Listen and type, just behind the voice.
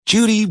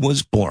Judy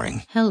was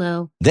boring.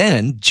 Hello.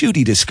 Then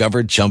Judy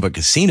discovered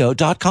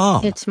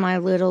ChumbaCasino.com. It's my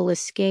little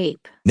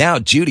escape. Now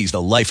Judy's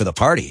the life of the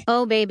party.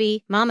 Oh,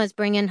 baby, mama's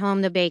bringing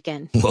home the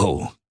bacon.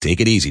 Whoa,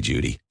 take it easy,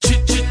 Judy.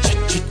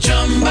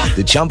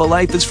 The Chumba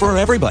life is for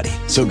everybody.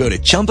 So go to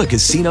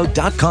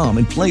ChumbaCasino.com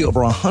and play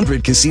over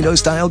 100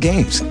 casino-style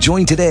games.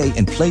 Join today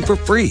and play for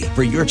free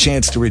for your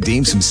chance to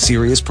redeem some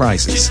serious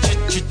prizes.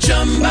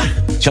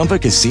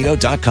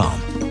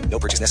 ChumbaCasino.com. No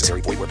purchase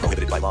necessary. Void where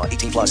prohibited by law.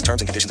 18 plus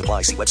terms and conditions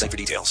apply. See website for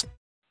details.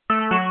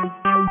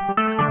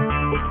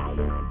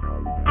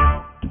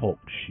 Talk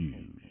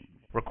shoes.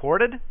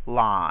 Recorded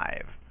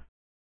live.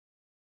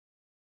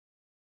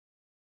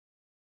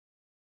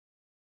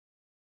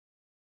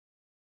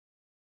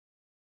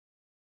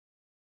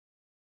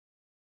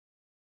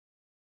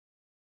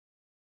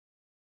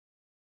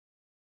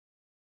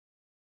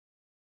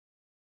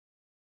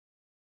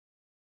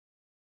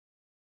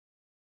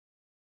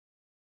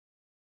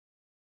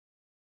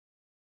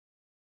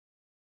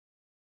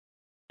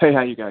 Hey,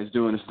 how you guys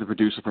doing? This is the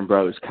producer from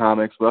Brothers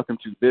Comics. Welcome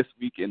to This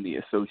Week in the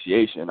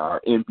Association,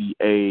 our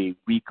NBA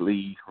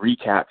weekly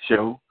recap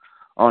show.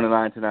 On the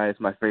line tonight is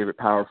my favorite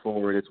power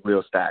forward. It's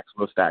Will Stacks.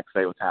 Will Stacks,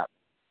 say what's happening.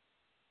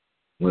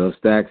 Will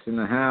Stacks in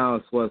the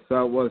house. What's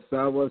up, what's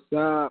up, what's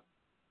up?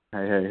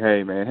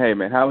 Hey,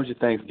 man. How was your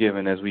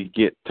Thanksgiving as we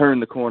turn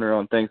the corner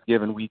on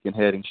Thanksgiving week and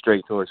heading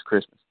straight towards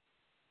Christmas?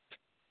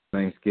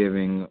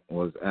 Thanksgiving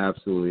was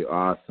absolutely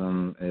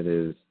awesome. It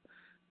is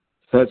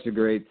such a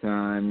great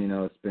time,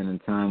 spending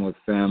time with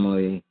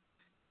family,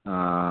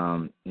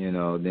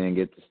 then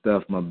get to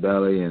stuff my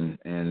belly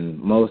and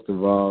most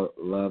of all,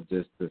 love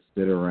just to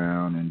sit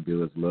around and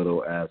do as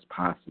little as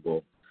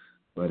possible.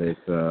 But it's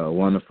a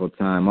wonderful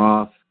time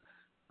off.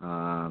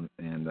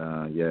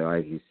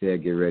 Like you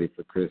said, get ready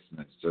for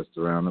Christmas, just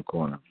around the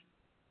corner.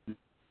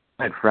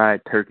 I had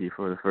fried turkey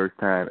for the first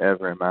time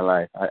ever in my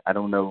life. I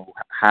don't know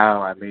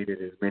how I made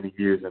it as many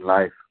years in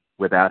life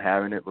without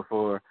having it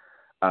before.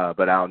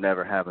 But I'll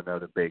never have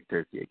another baked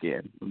turkey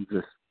again.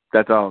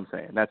 That's all I'm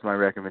saying. That's my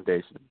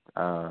recommendation.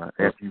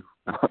 Once you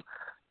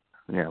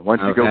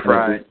go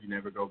fried, you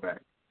never go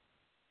back.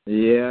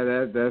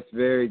 Yeah, that's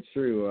very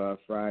true.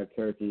 Fried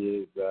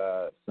turkey is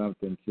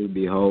something to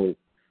behold.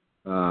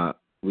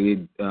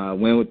 We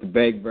went with the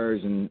baked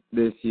version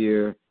this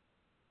year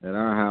at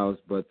our house,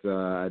 but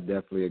I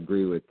definitely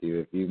agree with you.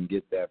 If you can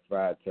get that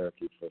fried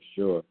turkey, for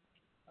sure,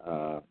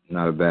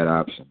 not a bad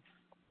option.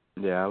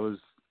 Yeah,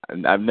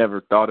 I've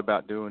never thought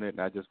about doing it, and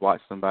I just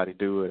watched somebody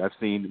do it. I've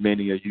seen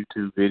many a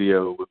YouTube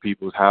video with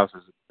people's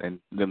houses and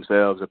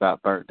themselves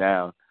about burnt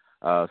down.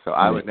 So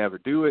I would never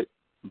do it,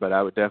 but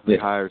I would definitely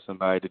hire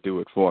somebody to do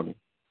it for me.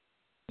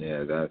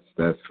 Yeah,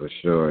 that's for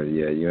sure.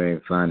 Yeah, you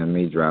ain't finding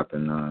me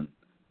dropping on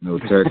no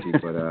turkey,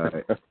 but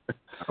I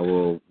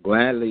will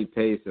gladly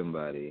pay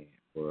somebody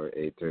for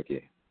a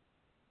turkey.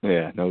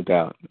 Yeah, no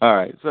doubt. All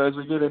right, so as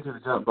we get into the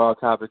jump ball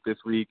topic this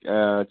week,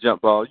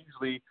 jump ball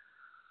usually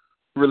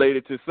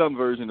related to some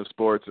version of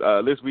sports.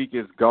 This week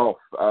is golf.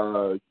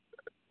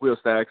 Will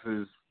Stacks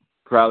is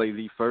probably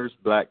the first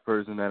black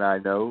person that I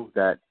know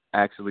that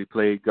actually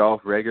played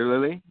golf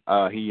regularly,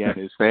 he and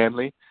his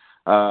family.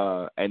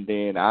 And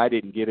then I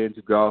didn't get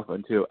into golf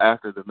until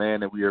after the man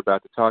that we are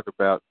about to talk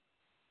about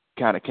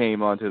kind of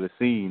came onto the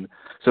scene.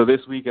 So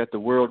this week at the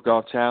World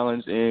Golf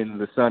Challenge in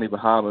the sunny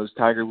Bahamas,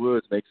 Tiger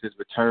Woods makes his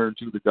return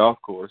to the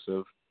golf course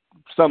of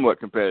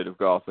somewhat competitive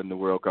golf in the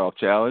World Golf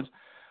Challenge.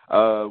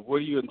 What are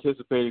you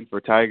anticipating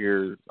for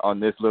Tiger on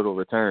this little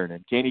return,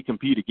 and can he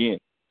compete again?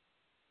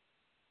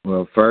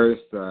 Well,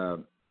 first,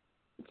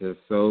 just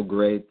so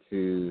great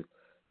to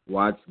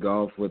watch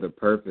golf with a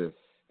purpose.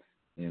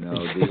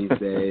 These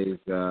days,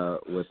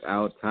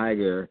 without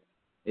Tiger,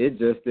 it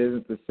just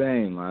isn't the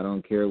same. I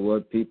don't care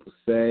what people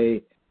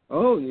say.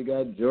 Oh, you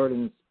got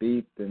Jordan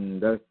Spieth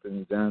and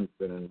Dustin Johnson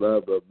and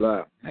blah, blah,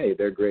 blah. Hey,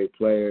 they're great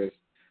players,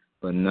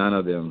 but none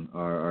of them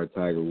are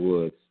Tiger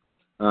Woods.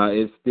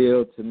 It's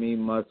still, to me,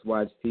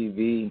 must-watch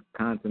TV,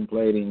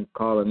 contemplating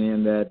calling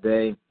in that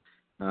day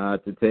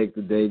to take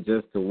the day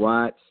just to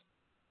watch.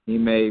 He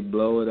may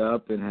blow it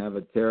up and have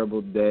a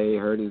terrible day,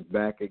 hurt his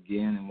back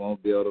again, and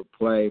won't be able to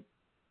play.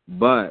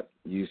 But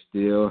you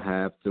still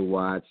have to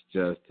watch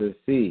just to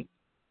see.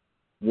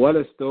 What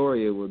a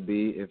story it would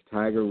be if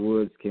Tiger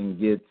Woods can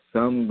get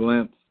some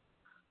glimpse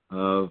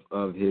of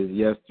his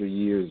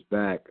yesteryears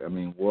back. I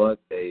mean, what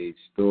a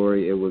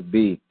story it would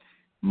be.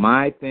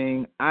 My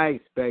thing, I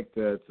expect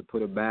to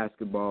put a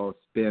basketball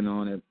spin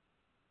on it,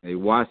 a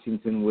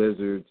Washington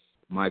Wizards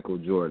Michael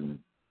Jordan,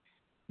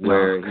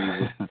 where he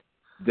was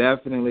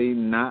definitely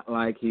not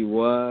like he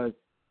was.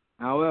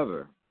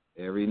 However,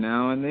 every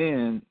now and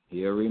then,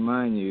 he'll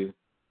remind you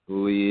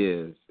who he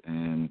is.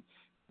 And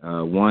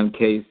one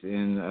case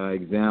in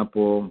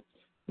example,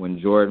 when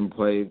Jordan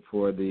played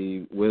for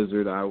the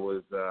Wizard, I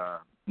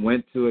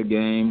went to a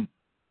game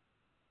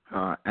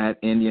at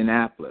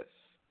Indianapolis.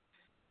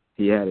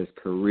 He had his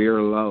career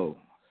low,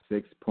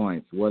 6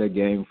 points. What a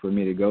game for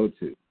me to go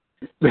to.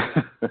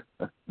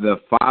 The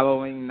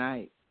following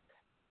night,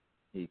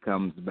 he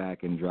comes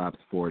back and drops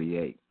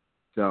 48.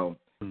 So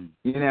You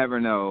never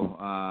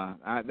know.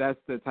 That's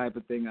the type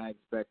of thing I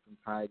expect from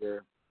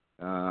Tiger.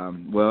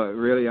 Well,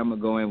 really, I'm going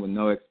to go in with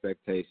no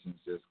expectations,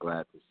 just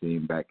glad to see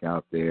him back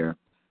out there.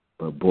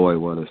 But, boy,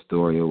 what a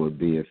story it would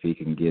be if he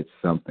can get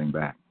something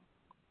back.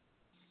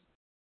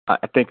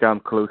 I think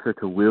I'm closer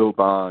to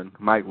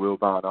Mike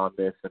Wilbon on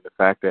this, and the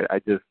fact that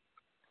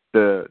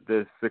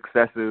the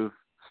successive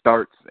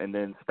starts and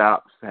then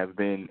stops have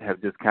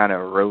just kind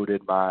of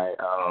eroded my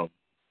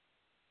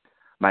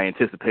my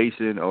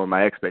anticipation or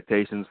my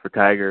expectations for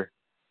Tiger.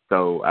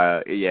 So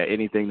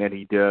anything that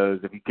he does,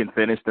 if he can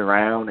finish the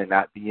round and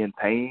not be in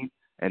pain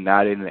and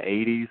not in the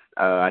 80s,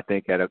 I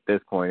think at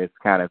this point it's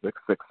kind of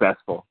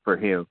successful for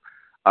him.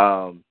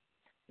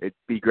 It'd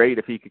be great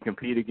if he could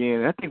compete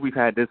again. And I think we've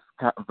had this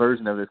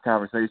version of this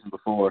conversation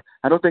before.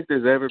 I don't think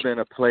there's ever been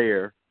a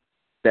player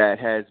that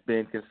has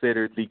been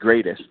considered the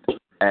greatest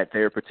at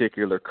their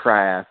particular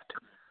craft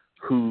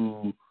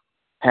who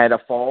had a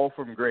fall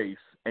from grace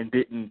and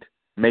didn't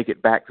make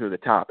it back to the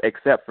top,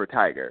 except for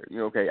Tiger.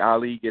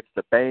 Ali gets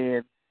the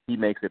ban, he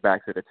makes it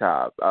back to the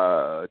top.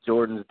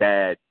 Jordan's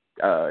dad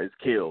is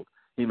killed,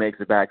 he makes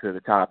it back to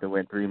the top and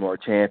win 3 more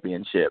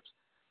championships.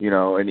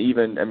 And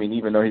even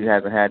though he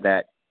hasn't had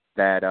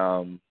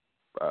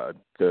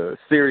the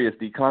serious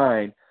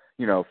decline,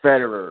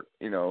 Federer,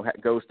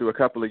 goes through a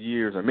couple of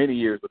years or many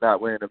years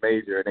without winning a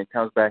major and then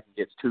comes back and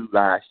gets 2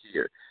 last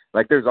year.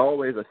 Like, there's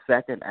always a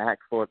second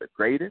act for the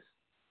greatest.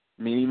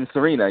 I mean, even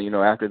Serena,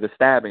 after the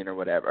stabbing or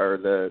whatever, or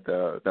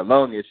the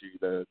lung issue,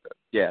 the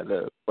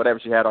whatever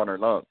she had on her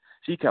lung,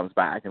 she comes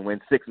back and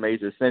wins 6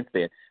 majors since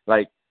then.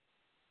 Like,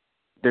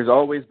 there's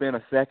always been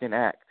a second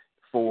act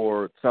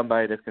for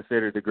somebody that's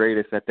considered the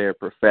greatest at their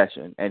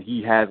profession, and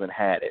he hasn't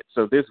had it.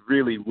 So this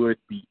really would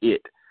be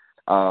it.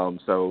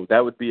 So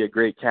that would be a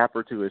great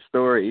capper to his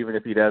story, even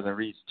if he doesn't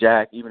reach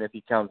Jack, even if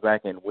he comes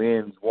back and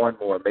wins 1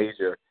 more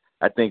major.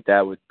 I think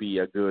that would be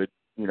a good,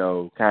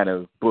 kind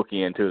of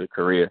bookend to the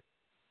career.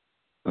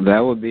 That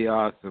would be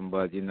awesome,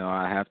 but,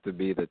 I have to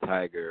be the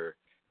Tiger,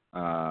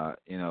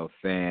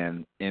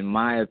 fan. In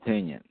my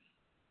opinion,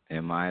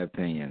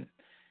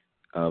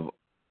 of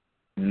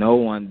no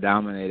one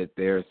dominated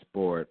their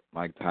sport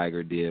like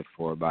Tiger did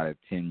for about a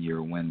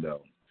 10-year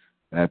window.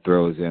 That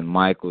throws in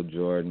Michael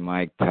Jordan,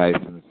 Mike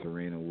Tyson,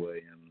 Serena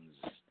Williams,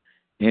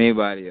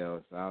 anybody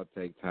else. I'll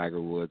take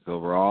Tiger Woods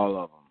over all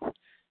of them.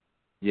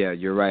 Yeah,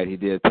 you're right. He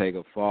did take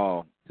a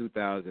fall.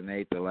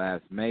 2008, the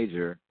last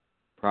major,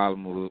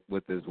 problem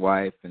with his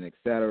wife and et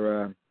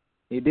cetera.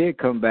 He did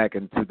come back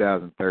in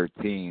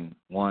 2013,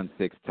 won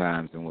 6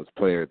 times and was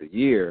Player of the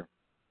Year.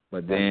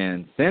 But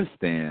then, since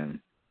then,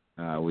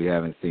 we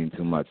haven't seen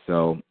too much.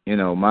 So,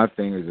 my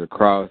fingers are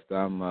crossed.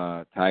 I'm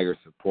a Tiger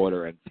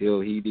supporter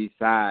until he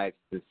decides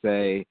to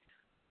say,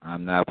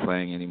 I'm not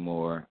playing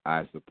anymore.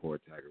 I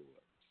support Tiger Woods.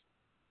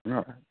 All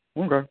right.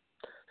 Okay.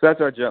 So that's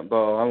our jump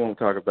ball. I won't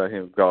talk about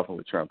him golfing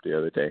with Trump the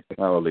other day.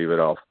 I will leave it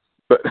off.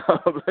 But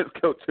let's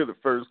go to the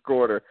first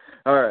quarter.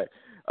 All right.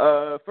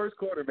 First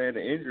quarter, man,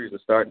 the injuries are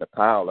starting to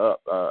pile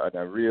up. And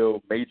a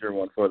real major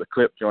one for the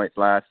clip joints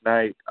last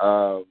night.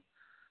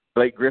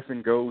 Blake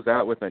Griffin goes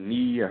out with a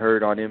knee. I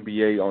heard on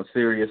NBA on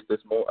Sirius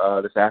this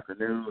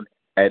afternoon,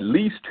 at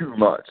least 2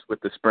 months with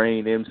the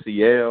sprained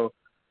MCL.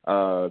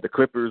 The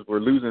Clippers were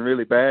losing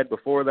really bad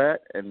before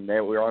that, and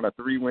they were on a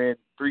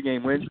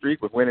 3-game win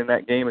streak with winning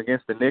that game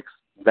against the Knicks.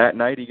 That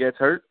night he gets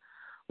hurt.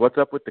 What's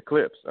up with the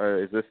Clips?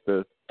 Is this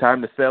the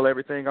time to sell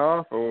everything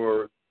off,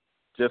 or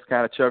just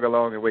kind of chug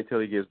along and wait till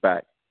he gets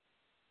back?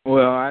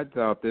 Well, I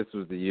thought this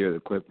was the year the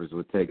Clippers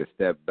would take a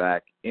step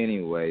back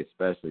anyway,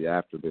 especially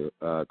after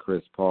the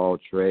Chris Paul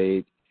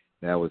trade.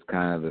 That was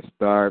kind of the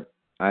start.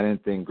 I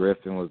didn't think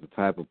Griffin was the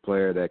type of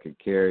player that could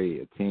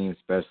carry a team,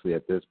 especially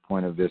at this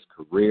point of his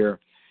career.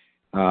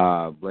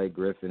 Blake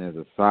Griffin is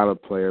a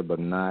solid player, but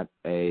not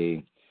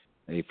a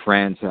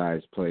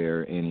franchise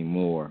player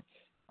anymore.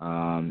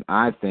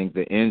 I think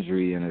the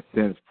injury, in a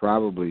sense,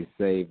 probably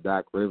saved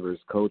Doc Rivers'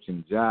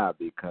 coaching job,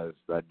 because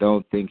I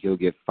don't think he'll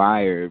get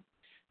fired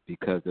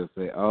because they'll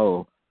say,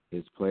 oh,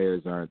 his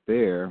players aren't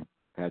there,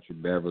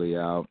 Patrick Beverly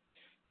out.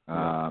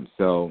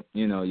 So,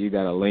 you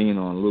got to lean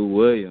on Lou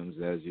Williams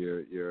as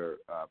your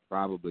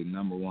probably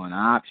number 1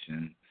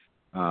 option.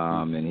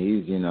 And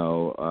he's,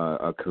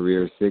 a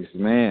career 6th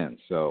man.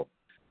 So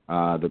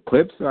the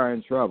Clips are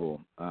in trouble.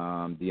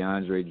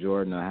 DeAndre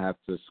Jordan will have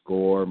to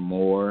score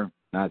more,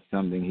 not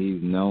something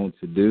he's known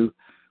to do,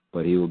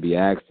 but he will be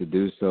asked to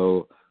do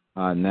so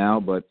now.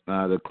 But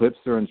the Clips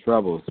are in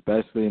trouble,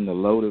 especially in the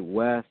loaded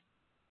West.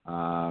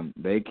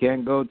 They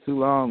can't go too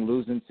long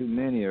losing too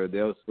many, or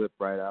they'll slip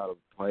right out of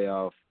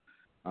playoff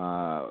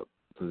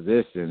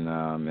position,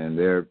 and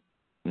they're,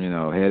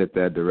 headed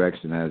that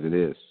direction as it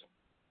is.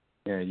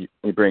 Yeah, you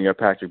bring up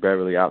Patrick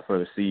Beverly out for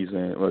the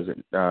season. Was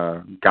it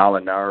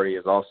Gallinari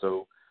has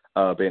also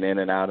been in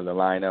and out of the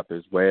lineup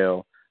as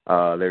well.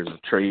 There's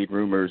trade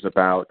rumors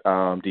about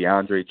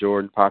DeAndre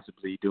Jordan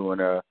possibly doing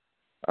a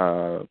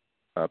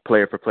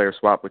player-for-player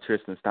swap with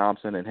Tristan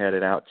Thompson and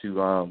headed out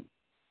to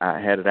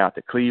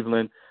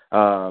Cleveland.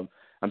 I'm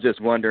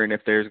just wondering if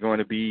there's going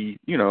to be,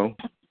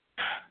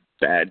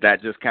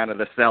 that just kind of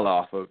the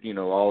sell-off of,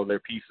 all of their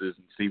pieces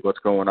and see what's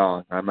going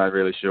on. I'm not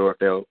really sure if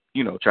they'll,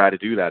 try to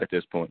do that at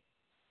this point.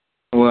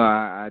 Well,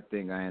 I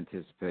think I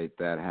anticipate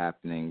that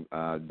happening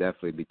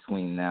definitely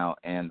between now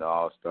and the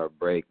All-Star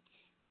break.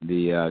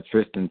 The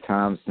Tristan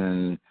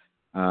Thompson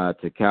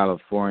to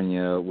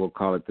California, we'll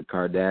call it the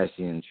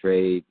Kardashian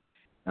trade,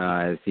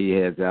 as he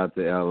heads out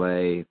to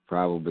L.A.,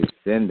 probably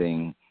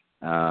sending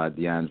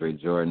DeAndre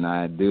Jordan.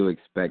 I do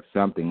expect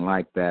something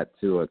like that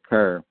to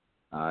occur.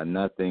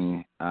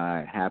 Nothing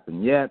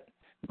happened yet,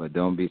 but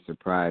don't be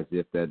surprised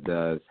if that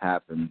does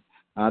happen.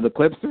 The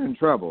Clips are in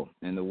trouble.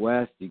 In the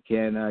West, you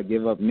can't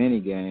give up many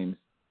games,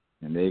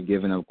 and they've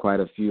given up quite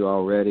a few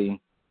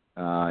already.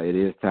 It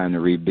is time to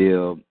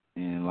rebuild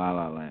in La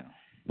La Land.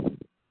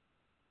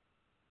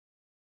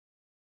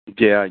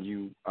 Yeah,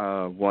 you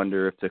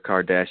wonder if the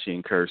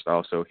Kardashian curse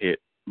also hit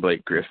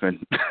Blake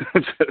Griffin.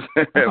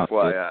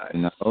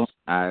 FYI.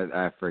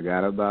 I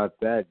forgot about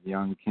that.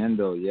 Young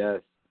Kendall,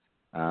 yes.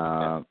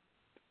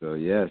 So,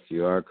 yes,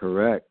 you are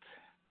correct.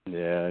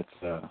 Yeah,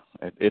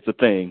 it's a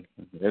thing.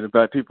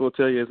 Everybody, people will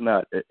tell you it's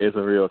not. It's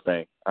a real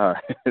thing. All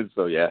right.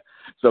 So, yeah.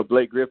 So,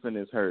 Blake Griffin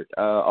is hurt.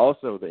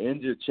 Also, the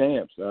injured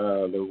champs,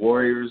 the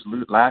Warriors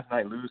last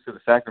night lose to the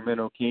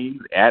Sacramento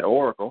Kings at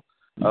Oracle,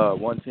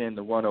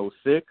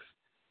 110-106.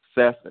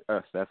 Steph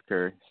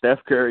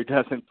Curry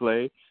doesn't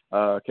play.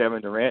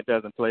 Kevin Durant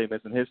doesn't play,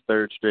 missing his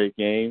third straight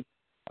game.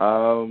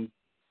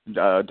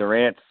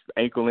 Durant's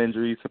ankle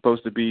injury is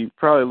supposed to be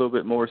probably a little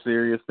bit more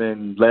serious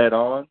than led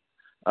on.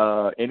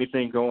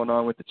 Anything going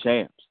on with the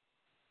champs?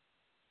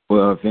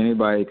 Well, if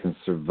anybody can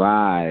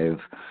survive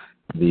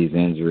these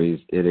injuries,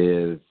 it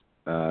is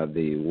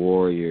the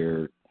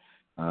Warrior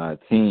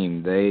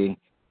team. They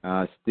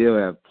still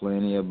have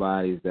plenty of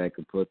bodies that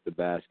could put the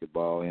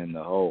basketball in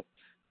the hole.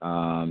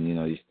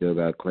 You still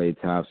got Klay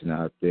Thompson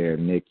out there.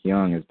 Nick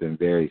Young has been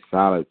very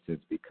solid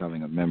since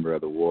becoming a member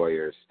of the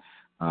Warriors.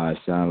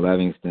 Sean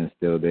Livingston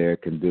still there,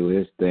 can do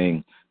his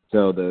thing.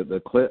 So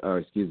the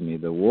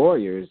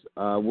Warriors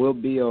will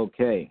be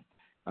okay.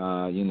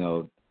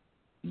 You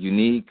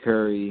need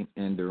Curry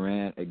and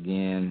Durant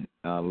again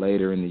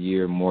later in the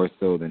year more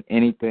so than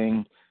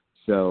anything.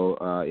 So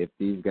if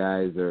these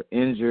guys are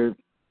injured,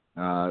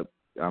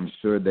 I'm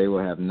sure they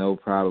will have no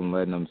problem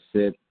letting them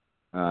sit.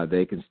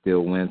 They can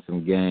still win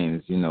some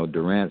games.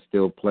 Durant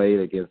still played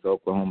against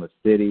Oklahoma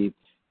City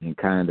and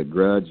kind of the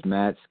grudge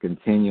match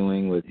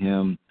continuing with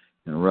him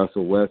and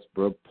Russell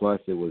Westbrook,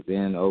 plus it was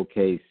in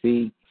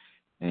OKC.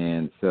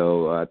 And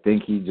so I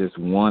think he just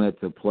wanted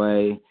to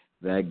play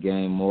that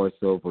game more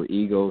so for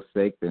ego's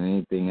sake than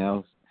anything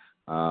else.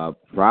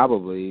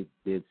 Probably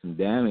did some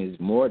damage,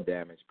 more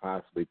damage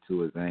possibly to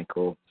his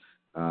ankle.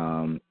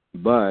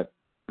 But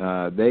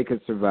they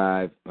could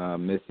survive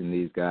missing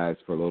these guys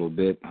for a little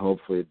bit.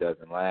 Hopefully it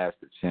doesn't last.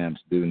 The champs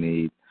do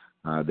need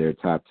their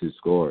top two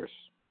scorers.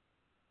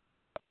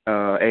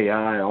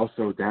 AI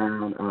also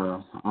down.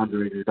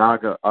 Andre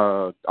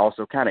Iguodala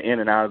also kind of in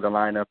and out of the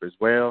lineup as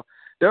well.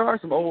 There are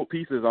some old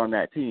pieces on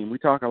that team. We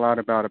talk a lot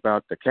about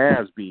the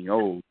Cavs being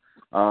old.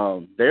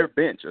 Their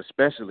bench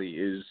especially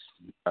is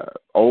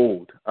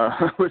old,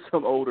 with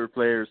some older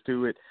players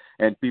to it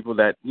and people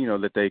that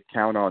that they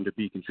count on to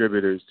be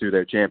contributors to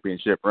their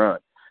championship run.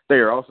 They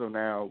are also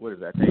now,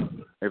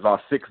 they've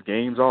lost 6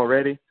 games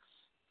already.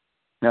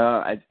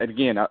 I'm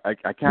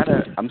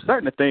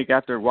starting to think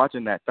after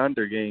watching that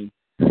Thunder game,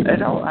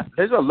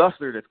 there's a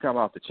luster that's come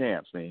off the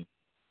champs, man.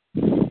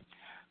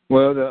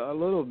 Well, a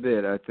little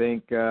bit. I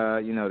think,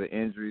 the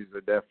injuries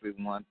are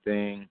definitely one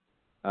thing.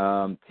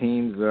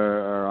 Teams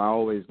are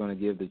always going to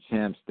give the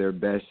champs their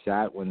best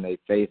shot when they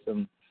face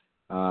them.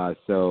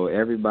 So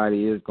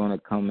everybody is going to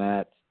come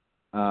at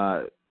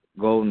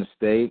Golden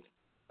State.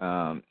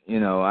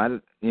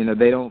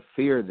 They don't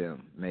fear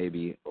them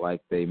maybe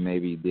like they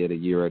maybe did a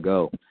year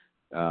ago.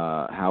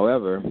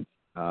 However,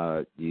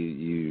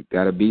 you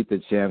got to beat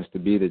the champs to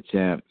be the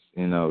champs.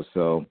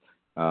 So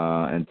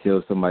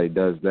until somebody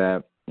does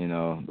that,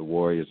 the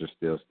Warriors are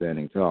still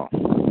standing tall.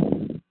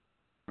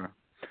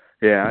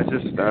 Yeah, I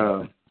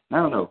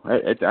don't know.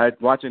 I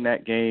watching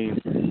that game,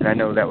 and I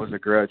know that was a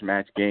grudge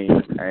match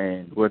game,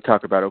 and we'll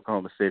talk about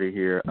Oklahoma City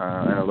here in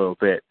a little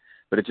bit.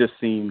 But it just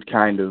seemed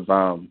like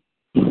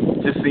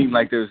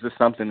there was just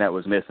something that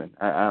was missing.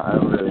 I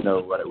don't really know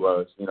what it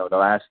was. The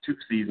last 2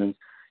 seasons,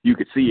 you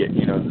could see it.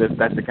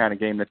 That's the kind of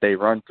game that they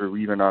run through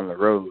even on the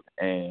road,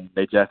 and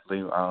they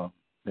definitely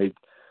they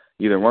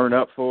either weren't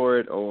up for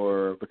it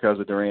or because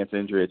of Durant's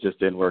injury, it just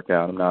didn't work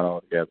out. I'm not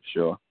altogether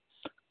sure.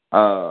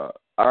 All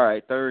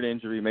right, third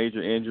injury,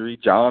 major injury.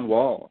 John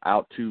Wall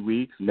out 2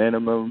 weeks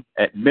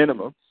at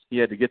minimum. He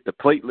had to get the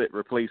platelet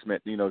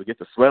replacement, to get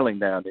the swelling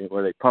down there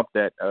where they pump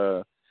that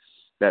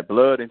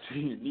blood into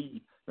your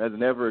knee. That's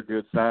never a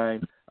good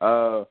sign.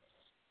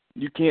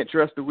 You can't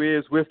trust the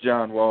Wiz with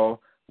John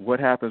Wall. What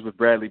happens with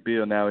Bradley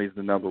Beal now he's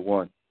the number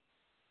 1?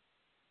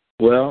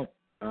 Well,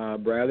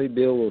 Bradley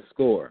Beal will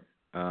score.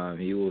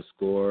 He will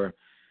score.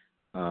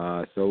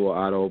 So will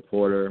Otto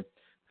Porter.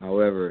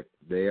 However,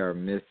 they are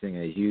missing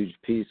a huge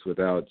piece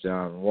without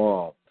John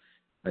Wall.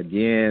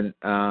 again,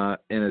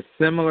 in a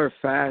similar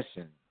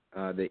fashion,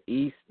 the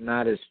East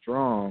not as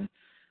strong.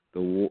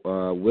 The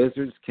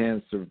Wizards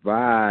can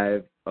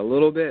survive a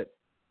little bit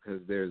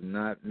because there's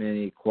not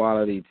many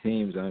quality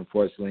teams,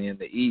 unfortunately, in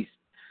the East.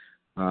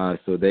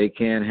 So they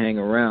can hang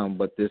around,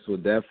 but this will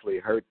definitely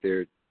hurt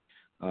their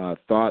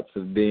thoughts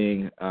of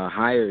being a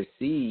higher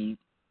seed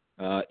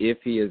if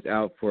he is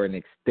out for an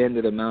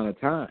extended amount of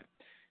time.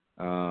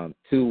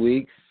 2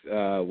 weeks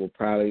will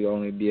probably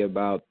only be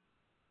about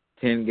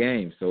 10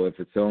 games. So if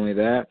it's only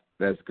that,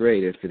 that's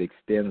great. If it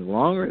extends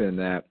longer than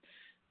that,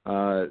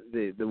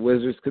 the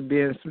Wizards could be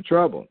in some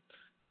trouble.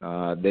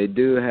 They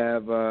do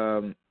have,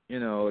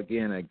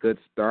 again, a good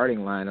starting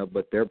lineup,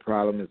 but their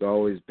problem has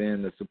always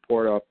been the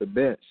support off the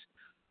bench.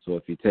 So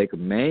if you take a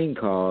main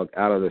cog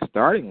out of the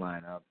starting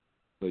lineup,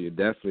 so you're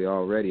definitely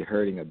already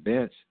hurting a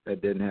bench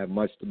that didn't have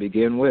much to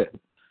begin with.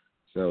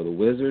 So the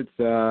Wizards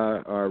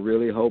are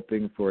really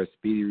hoping for a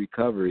speedy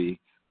recovery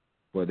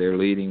for their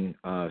leading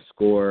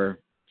scorer,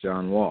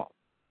 John Wall.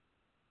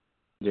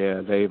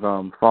 Yeah, they've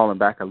fallen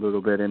back a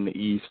little bit in the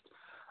East,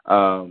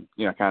 kind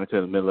of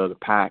to the middle of the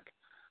pack.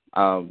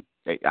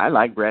 I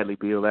like Bradley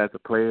Beal as a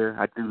player.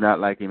 I do not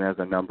like him as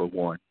a number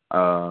one.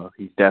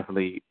 He's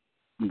definitely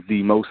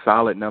the most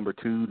solid number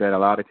two that a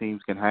lot of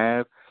teams can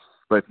have.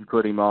 But if you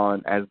put him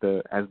on as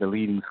the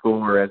leading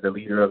scorer, as the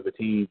leader of the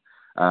team,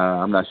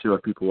 I'm not sure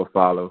if people will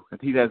follow. And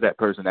he has that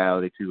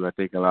personality too. I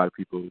think a lot of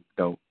people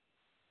don't.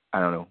 I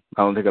don't know.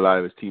 I don't think a lot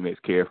of his teammates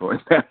care for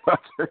him that much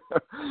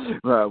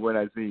when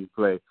I see him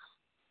play.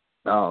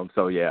 John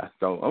Wall.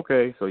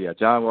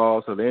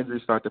 So the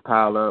injuries start to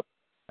pile up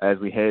as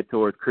we head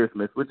toward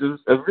Christmas, which is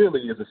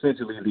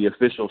essentially the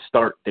official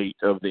start date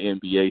of the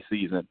NBA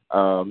season.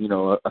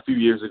 A few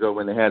years ago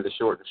when they had the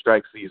shortened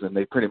strike season,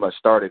 they pretty much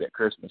started at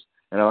Christmas,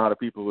 and a lot of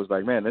people was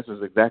like, "Man, this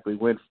is exactly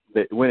when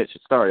it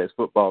should start, as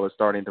football is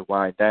starting to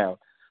wind down."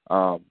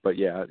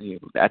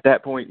 At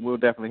that point, we'll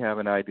definitely have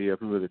an idea of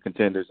who the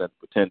contenders and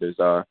pretenders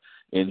are,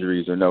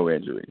 injuries or no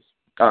injuries.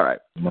 All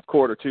right,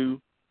 quarter two.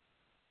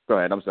 Go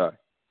ahead. I'm sorry.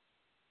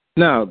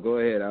 No, go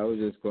ahead. I was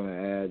just going to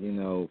add,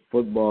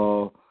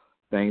 football,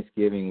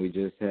 Thanksgiving we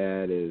just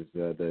had is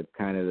the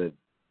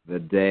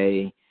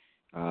day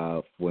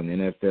when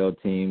NFL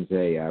teams,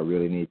 hey, I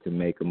really need to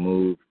make a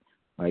move.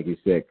 Like you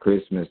said,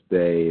 Christmas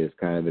Day is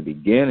kind of the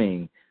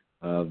beginning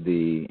of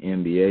the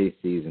NBA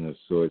season of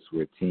sorts,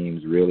 where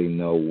teams really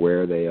know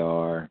where they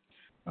are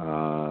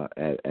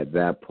at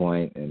that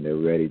point, and they're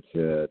ready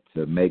to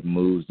make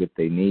moves if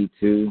they need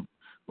to,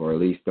 or at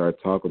least start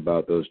talk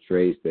about those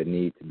trades that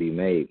need to be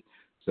made.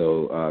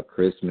 So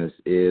Christmas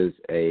is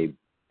a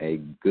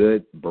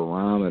good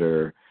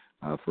barometer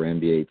for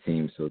NBA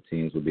teams, so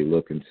teams will be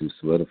looking to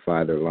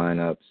solidify their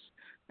lineups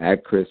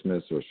at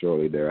Christmas or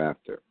shortly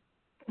thereafter.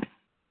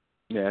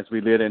 Yeah, as we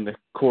lead into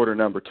quarter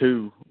number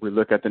two, we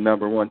look at the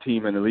number one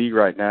team in the league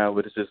right now,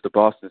 which is the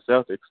Boston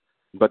Celtics,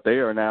 but they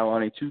are now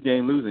on a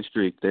 2-game losing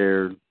streak.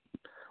 Their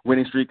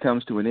winning streak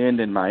comes to an end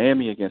in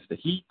Miami against the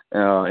Heat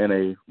in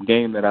a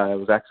game that I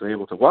was actually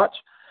able to watch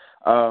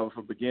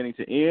from beginning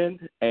to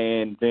end,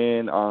 and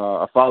then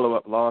a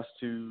follow-up loss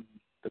to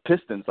the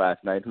Pistons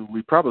last night, who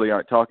we probably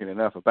aren't talking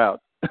enough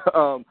about.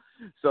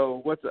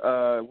 So what's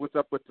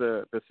up with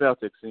the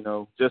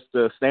Celtics? Just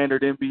a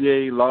standard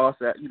NBA loss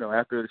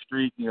after the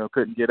streak.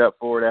 Couldn't get up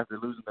for it after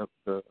losing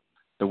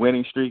the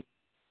winning streak.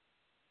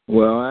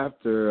 Well,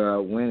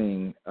 after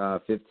winning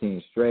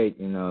 15 straight,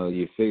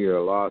 you figure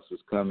a loss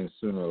was coming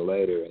sooner or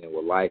later, and it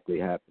will likely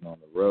happen on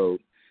the road.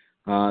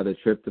 The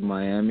trip to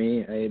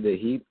Miami, the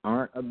Heat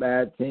aren't a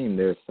bad team.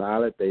 They're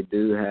solid. They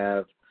do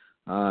have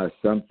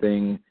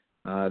something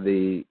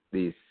the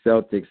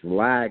Celtics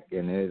lack,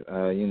 and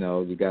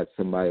you got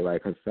somebody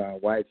like Hassan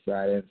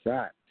Whiteside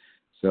inside.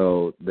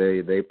 So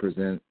they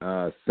present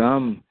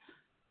some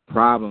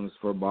problems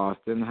for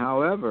Boston.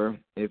 However,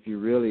 if you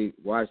really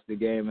watch the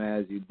game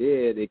as you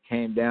did, it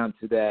came down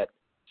to that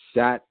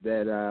shot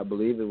that I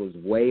believe it was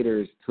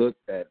Waiters took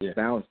that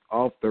bounced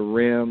off the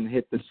rim,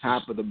 hit the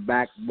top of the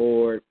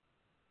backboard,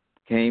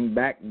 came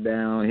back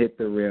down, hit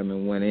the rim,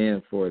 and went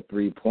in for a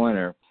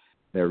three-pointer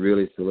that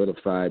really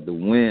solidified the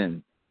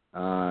win.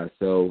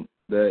 So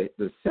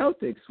the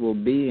Celtics will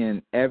be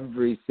in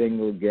every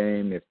single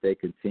game if they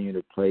continue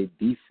to play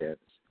defense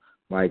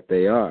like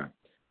they are.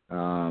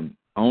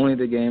 Only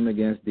the game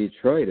against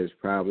Detroit is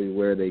probably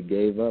where they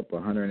gave up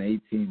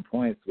 118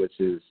 points, which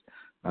is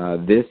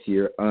this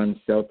year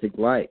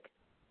un-Celtic-like.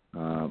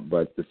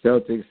 But the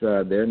Celtics,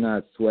 they're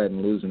not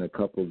sweating losing a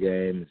couple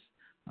games.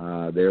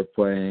 They're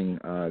playing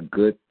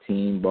good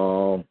team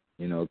ball.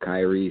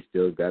 Kyrie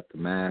still got the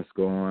mask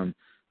on.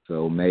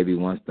 So maybe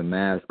once the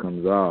mask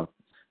comes off,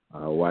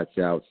 watch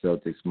out,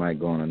 Celtics might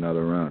go on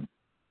another run.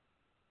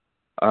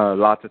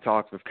 Lots of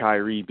talks of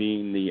Kyrie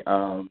being the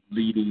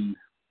leading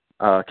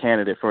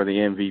candidate for the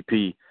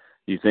MVP.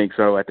 You think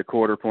so? At the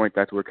quarter point,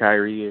 that's where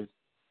Kyrie is?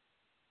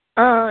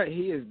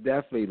 He is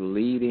definitely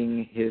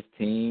leading his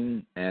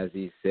team as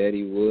he said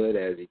he would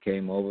as he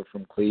came over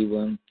from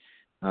Cleveland.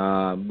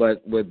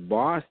 But with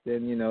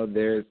Boston,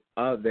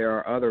 there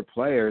are other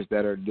players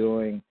that are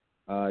doing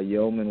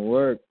yeoman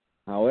work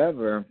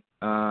However,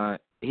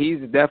 he's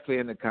definitely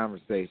in the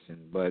conversation,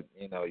 but,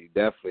 you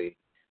definitely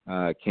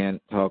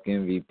can't talk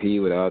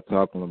MVP without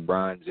talking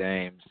LeBron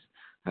James.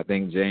 I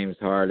think James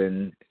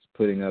Harden is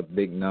putting up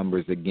big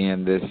numbers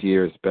again this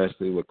year,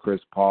 especially with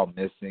Chris Paul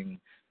missing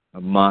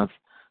a month,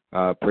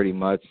 pretty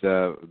much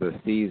the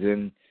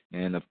season.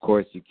 And, of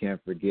course, you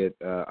can't forget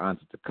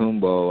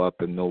Antetokounmpo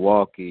up in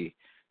Milwaukee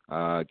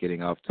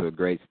getting off to a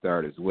great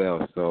start as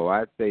well. So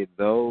I'd say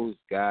those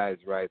guys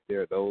right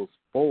there, those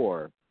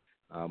four,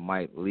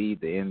 might lead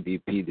the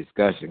MVP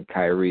discussion.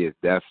 Kyrie is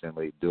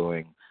definitely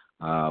doing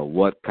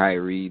what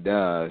Kyrie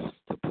does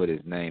to put his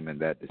name in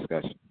that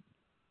discussion.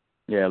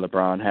 Yeah,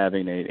 LeBron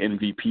having an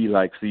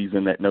MVP-like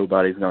season that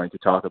nobody's going to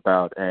talk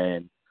about,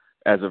 and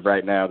as of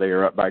right now, they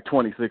are up by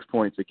 26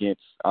 points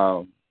against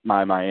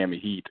my Miami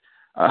Heat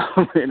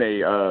in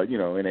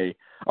a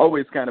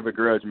always kind of a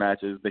grudge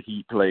match as the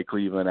Heat play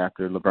Cleveland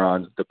after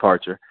LeBron's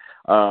departure.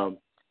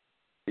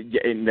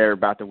 And they're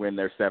about to win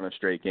their seventh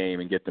straight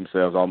game and get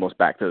themselves almost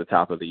back to the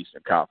top of the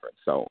Eastern Conference.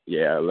 So,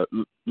 yeah,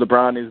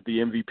 LeBron is the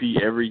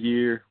MVP every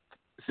year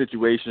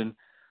situation,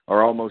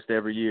 or almost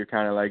every year,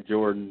 kind of like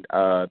Jordan.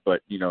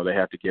 But, they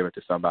have to give it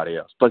to somebody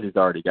else. Plus, he's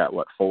already got,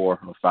 4 or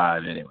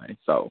 5 anyway.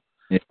 So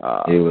he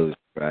wins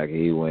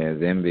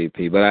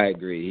MVP. But I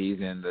agree,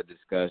 he's in the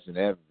discussion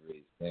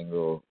every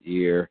single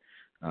year.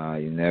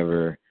 You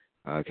never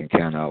can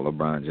count out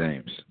LeBron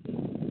James.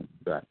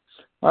 Right.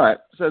 All right,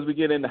 so as we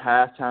get into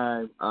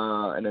halftime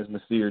and as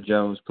Nasir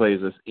Jones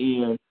plays us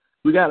in,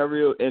 we got a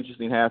real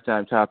interesting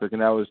halftime topic,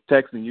 and I was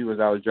texting you as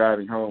I was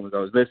driving home, as I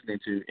was listening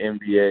to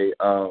NBA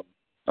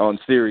on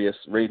Sirius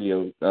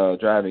Radio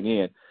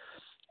driving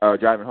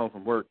home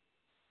from work.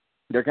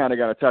 They're kind of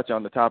going to touch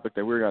on the topic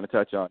that we're going to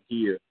touch on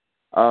here.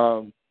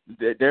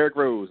 Derrick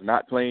Rose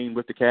not playing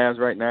with the Cavs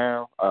right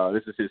now.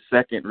 This is his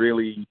second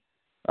really.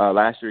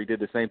 Last year he did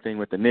the same thing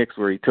with the Knicks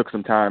where he took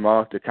some time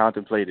off to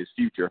contemplate his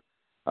future.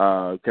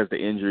 Because the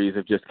injuries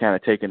have just kind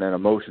of taken an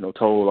emotional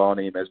toll on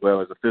him as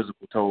well as a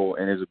physical toll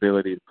in his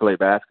ability to play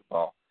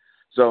basketball.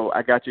 So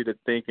I got you to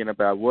thinking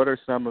about what are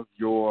some of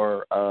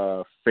your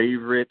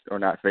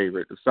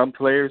some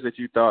players that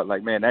you thought,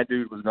 like, man, that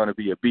dude was going to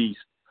be a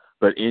beast,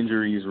 but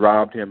injuries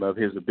robbed him of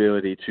his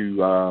ability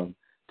to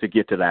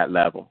get to that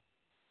level.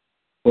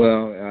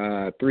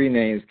 Well, 3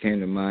 names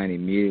came to mind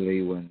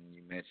immediately when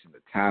you mentioned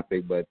the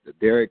topic, but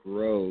Derrick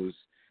Rose,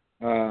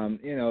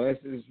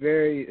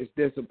 it's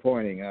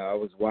disappointing. I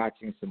was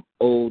watching some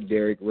old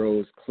Derrick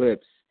Rose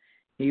clips.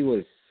 He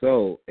was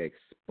so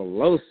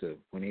explosive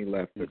when he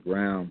left the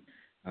ground.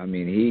 I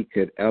mean, he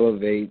could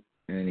elevate,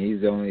 and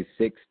he's only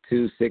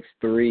 6'2",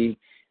 6'3".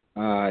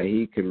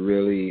 He could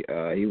really,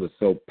 he was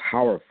so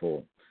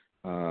powerful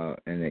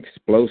and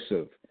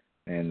explosive,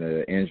 and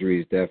the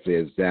injuries definitely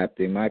have zapped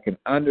him. I can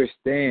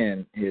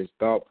understand his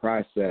thought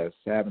process,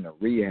 having a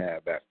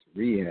rehab after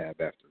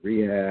rehab after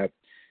rehab.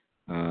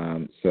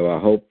 So I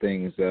hope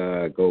things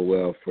go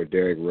well for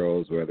Derrick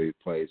Rose, whether he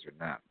plays or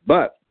not.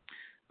 But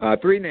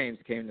 3 names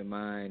came to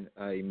mind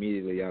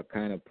immediately. I'll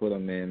kind of put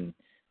them in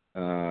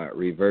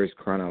reverse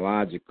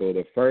chronological.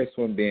 The first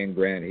one being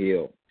Grant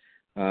Hill.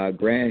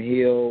 Grant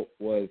Hill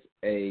was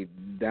a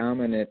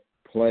dominant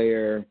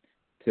player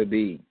to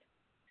be.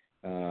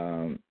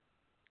 And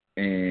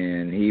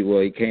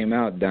he came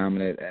out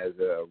dominant as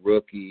a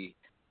rookie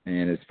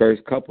in his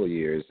first couple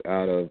years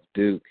out of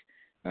Duke.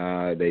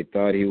 They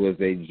thought he was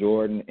a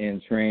Jordan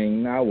in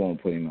training. I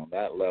won't put him on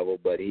that level,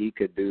 but he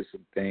could do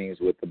some things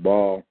with the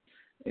ball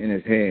in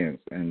his hands.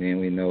 And then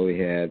we know he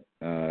had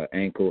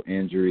ankle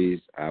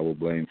injuries. I will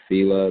blame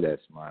Fila.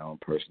 That's my own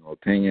personal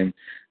opinion.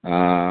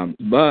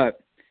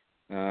 But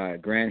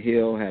Grant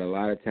Hill had a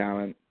lot of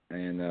talent,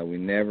 and we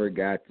never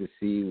got to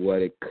see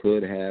what it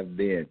could have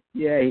been.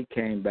 Yeah, he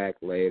came back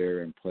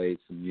later and played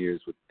some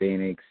years with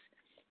Phoenix,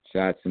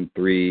 shot some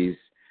threes,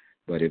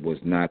 but it was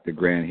not the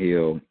Grant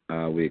Hill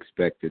we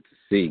expected to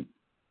see.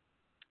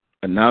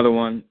 Another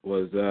one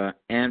was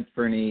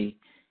Anthony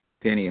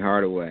Penny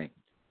Hardaway.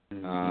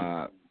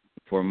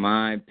 For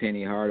mine,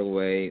 Penny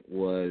Hardaway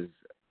was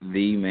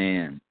the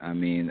man. I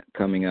mean,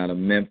 coming out of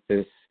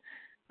Memphis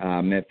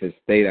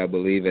State, I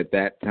believe at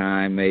that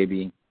time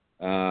maybe.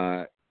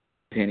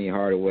 Penny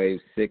Hardaway,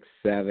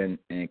 6'7",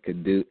 and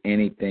could do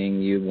anything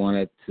you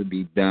wanted to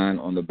be done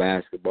on the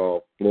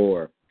basketball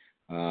floor.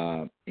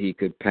 He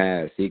could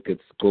pass, he could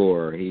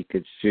score, he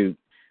could shoot.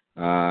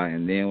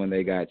 And then when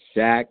they got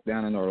Shaq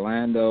down in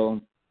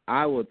Orlando,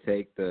 I will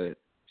take the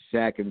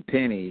Shaq and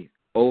Penny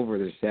over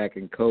the Shaq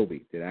and Kobe.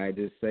 Did I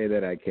just say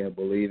that? I can't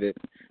believe it.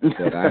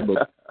 But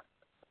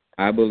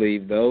I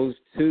believe those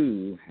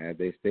two, had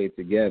they stayed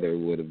together,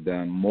 would have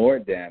done more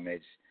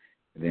damage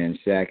than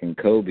Shaq and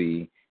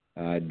Kobe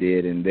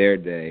did in their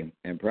day,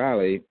 and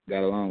probably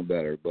got along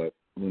better, but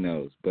who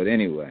knows. But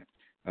anyway,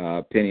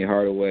 Penny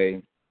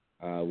Hardaway,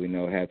 we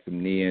know, had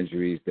some knee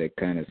injuries that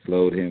kind of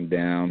slowed him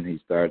down. He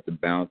started to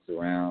bounce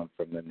around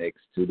from the Knicks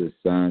to the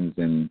Suns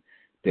and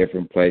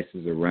different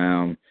places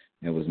around,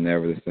 and was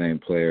never the same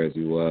player as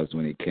he was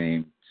when he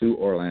came to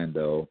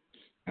Orlando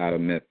out of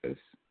Memphis.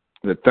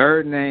 The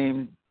third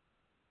name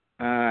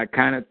I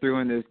kind of threw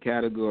in this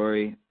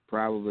category,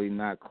 probably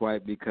not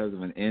quite because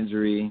of an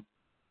injury,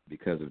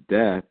 because of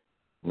death,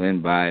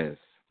 Len Bias.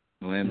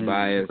 Len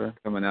Bias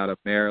coming out of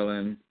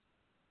Maryland.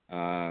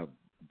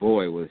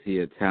 Boy, was he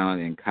a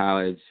talent in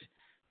college.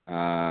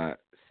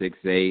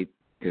 6'8",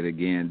 could,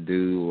 again,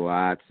 do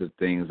lots of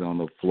things on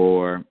the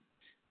floor.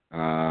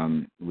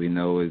 We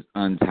know his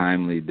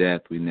untimely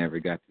death. We never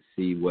got to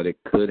see what it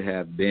could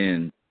have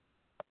been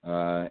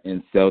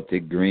in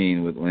Celtic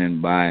Green with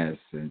Len Bias,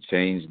 and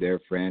changed their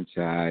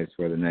franchise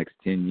for the next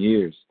 10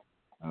 years,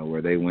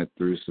 where they went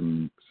through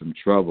some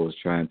troubles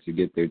trying to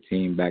get their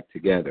team back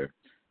together.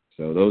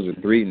 So those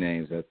are three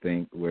names, I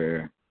think,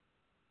 where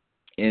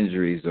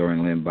injuries, or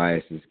in Len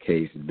Bias's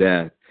case,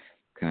 death,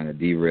 kind of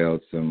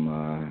derailed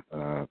some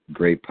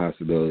great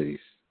possibilities.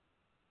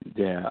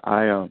 Yeah,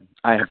 I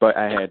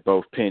had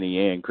both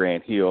Penny and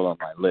Grant Hill on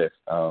my list.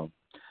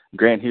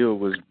 Grant Hill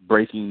was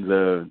breaking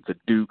the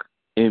Duke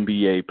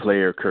NBA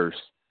player curse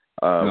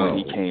when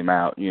he came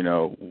out.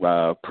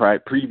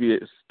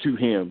 Previous to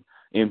him,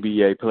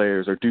 NBA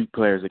players or Duke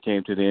players that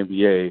came to the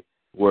NBA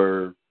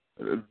were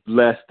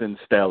less than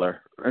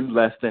stellar and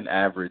less than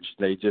average.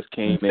 They just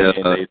came in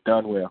and they'd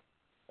done well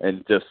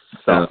and just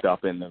sucked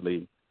up in the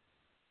league.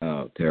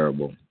 Oh,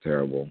 terrible.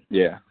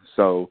 Yeah.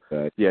 So,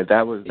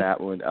 that was that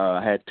one.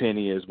 I had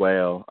Penny as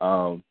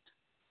well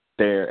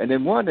there. And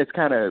then one that's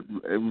kind of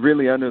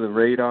really under the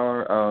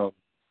radar,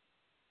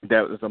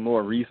 that was a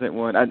more recent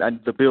one.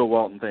 The Bill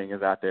Walton thing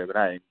is out there, but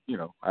I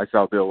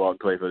saw Bill Walton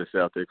play for the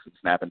Celtics and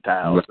snapping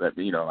towels.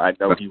 I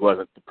know he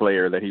wasn't the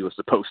player that he was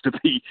supposed to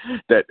be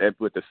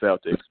with the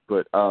Celtics.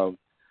 But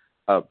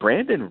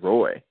Brandon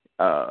Roy,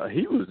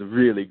 he was a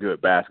really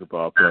good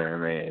basketball player,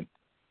 man.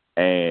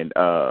 And,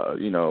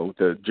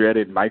 the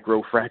dreaded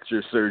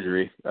microfracture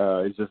surgery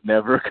is just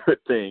never a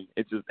good thing.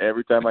 It's just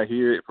every time I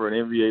hear it for an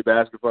NBA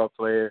basketball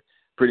player,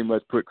 pretty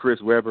much put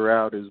Chris Webber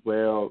out as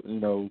well,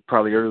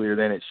 probably earlier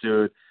than it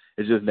should.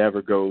 It just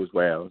never goes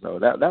well. So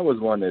that was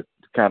one that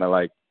kind of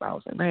like, I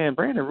was like, man,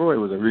 Brandon Roy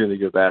was a really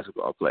good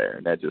basketball player,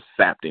 and that just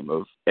sapped him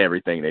of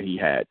everything that he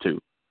had, too.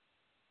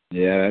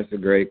 Yeah, that's a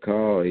great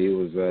call. He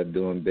was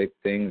doing big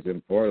things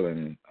in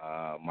Portland.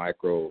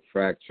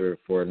 Microfracture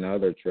for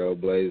another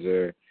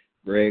trailblazer,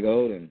 Greg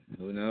Oden.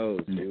 Who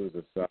knows? He was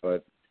a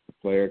solid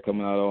player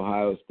coming out of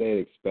Ohio State,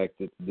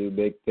 expected to do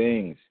big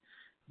things.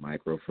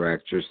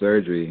 Microfracture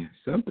surgery.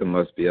 Something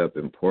must be up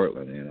in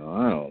Portland,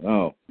 I don't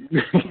know.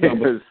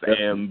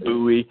 Sam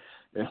Bowie.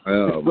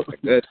 Oh, my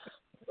goodness.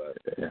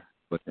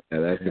 But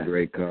that's a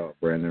great call,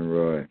 Brandon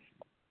Roy.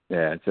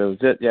 Yeah, so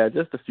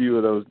just a few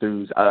of those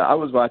dudes. I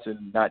was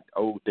watching not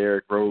old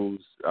Derrick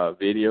Rose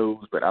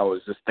videos, but I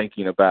was just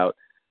thinking about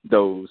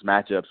those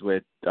matchups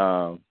with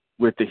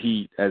the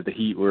Heat, as the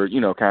Heat were,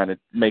 kind of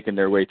making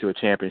their way to a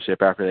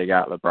championship after they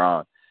got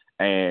LeBron.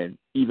 And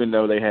even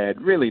though they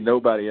had really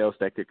nobody else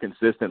that could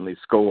consistently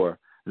score,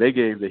 they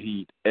gave the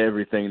Heat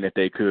everything that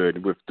they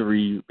could with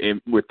three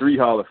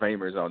Hall of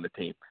Famers on the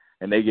team.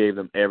 And they gave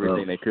them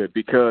everything they could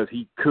because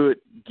he could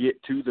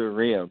get to the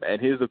rim,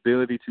 and his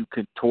ability to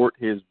contort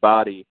his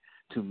body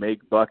to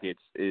make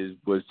buckets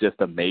was just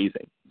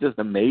amazing. Just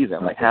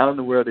amazing. Like, how in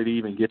the world did he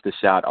even get the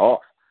shot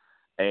off?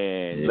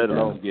 And let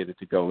alone get it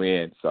to go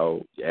in.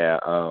 So,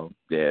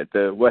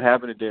 what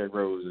happened to Derrick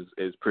Rose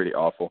is pretty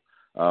awful.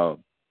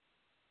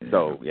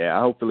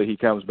 Hopefully he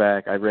comes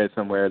back. I read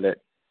somewhere that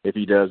if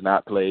he does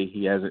not play,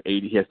 he has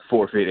to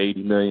forfeit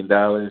 $80 million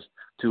to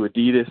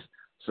Adidas.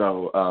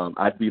 So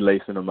I'd be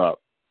lacing him up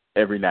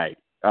every night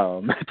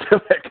until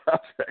that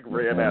contract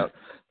ran out.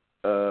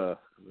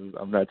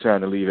 I'm not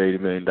trying to leave $80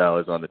 million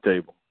on the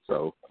table.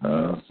 So,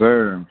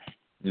 sir.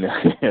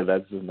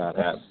 That's just not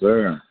happening.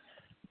 Sir.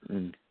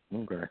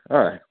 Okay.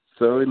 All right.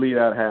 So we lead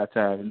out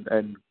halftime,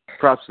 and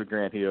props to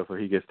Grant Hill for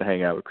he gets to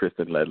hang out with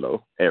Kristen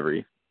Ledlow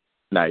every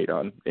night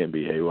on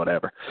NBA,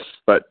 whatever.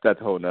 But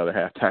that's a whole nother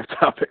halftime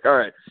topic. All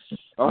right.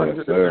 On to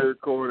the third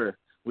quarter.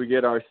 We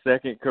get our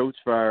second coach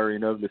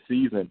firing of the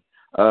season.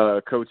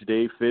 Coach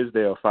Dave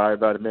Fizdale fired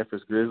by the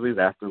Memphis Grizzlies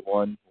after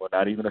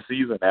not even a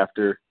season.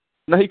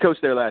 He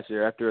coached there last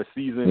year after a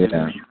season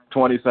and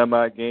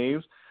 20-some-odd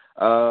games.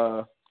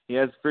 He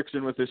has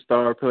friction with his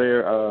star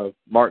player,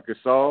 Marc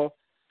Gasol.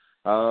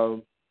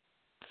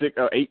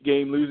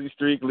 8-game losing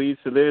streak leads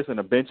to this, and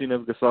a benching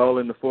of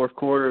Gasol in the fourth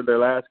quarter of their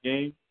last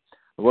game.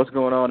 What's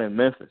going on in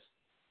Memphis?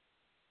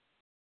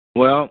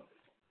 Well,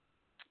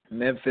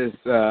 Memphis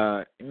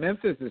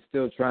is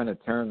still trying to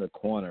turn the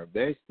corner.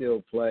 They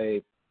still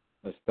play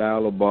a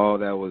style of ball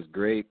that was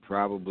great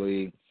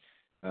probably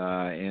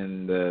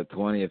in the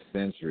 20th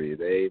century.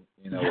 They,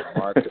 with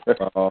Marc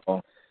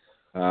Gasol,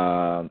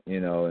 and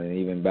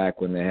even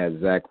back when they had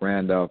Zach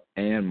Randolph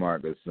and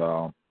Marc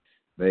Gasol,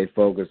 they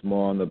focus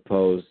more on the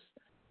post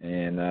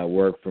and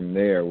work from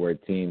there, where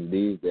teams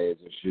these days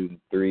are shooting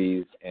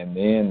threes and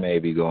then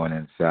maybe going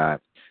inside.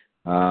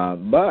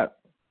 But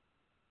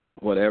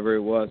whatever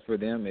it was for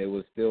them, it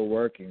was still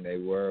working. They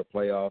were a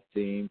playoff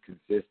team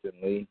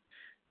consistently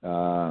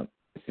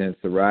since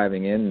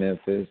arriving in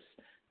Memphis.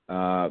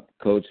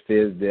 Coach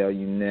Fizdale,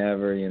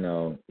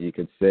 you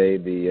could say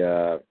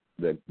the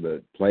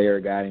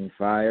player got him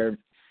fired.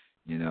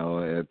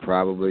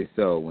 Probably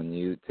so. When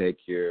you take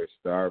your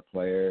star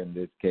player, in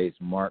this case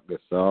Marc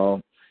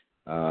Gasol,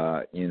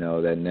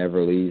 that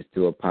never leads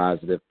to a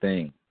positive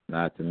thing,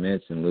 not to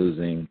mention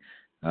losing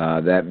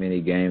that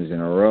many games in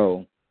a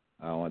row.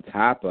 On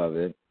top of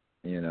it,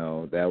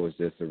 that was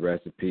just a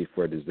recipe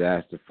for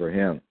disaster for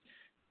him.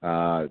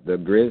 The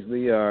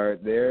Grizzlies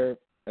they're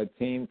a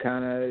team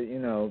kind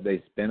of,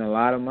 they spend a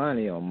lot of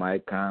money on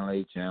Mike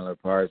Conley, Chandler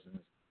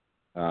Parsons.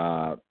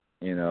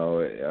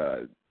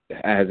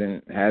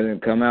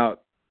 Hasn't come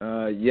out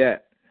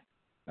yet.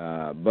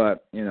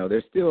 But,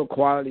 they're still a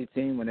quality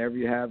team whenever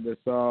you have this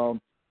all.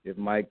 If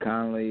Mike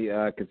Conley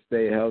could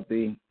stay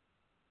healthy,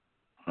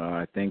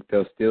 I think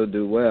they'll still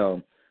do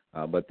well.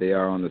 But they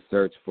are on the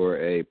search for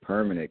a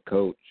permanent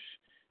coach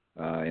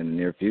in the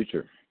near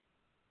future.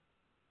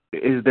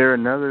 Is there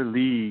another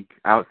league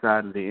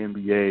outside of the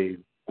NBA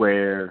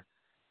where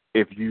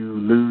if you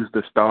lose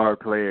the star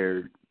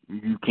player,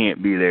 you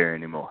can't be there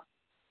anymore?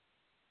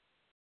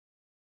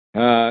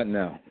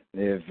 No.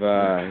 If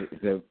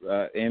the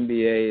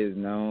NBA is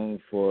known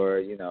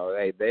for,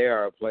 they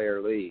are a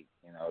player league.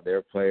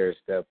 Their players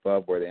step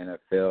up where the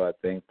NFL, I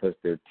think, puts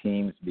their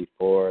teams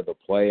before the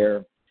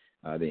player.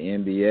 The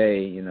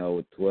NBA,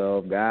 with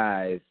 12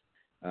 guys,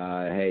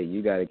 hey,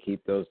 you got to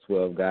keep those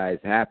 12 guys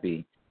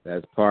happy.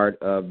 That's part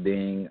of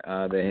being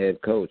the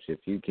head coach. If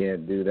you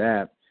can't do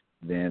that,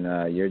 then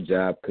your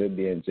job could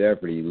be in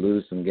jeopardy. You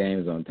lose some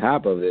games on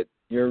top of it,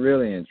 you're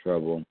really in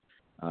trouble.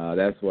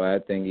 That's why I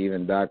think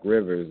even Doc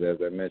Rivers, as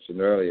I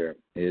mentioned earlier,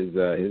 his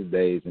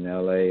days in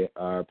L.A.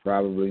 are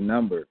probably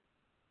numbered.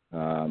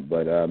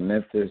 But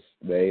Memphis,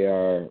 they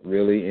are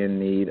really in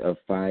need of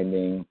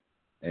finding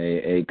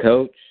a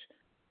coach,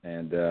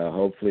 and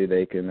hopefully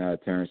they can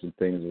turn some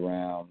things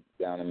around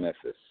down in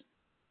Memphis.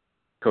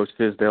 Coach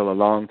Tisdale, a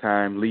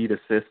longtime lead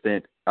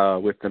assistant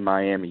with the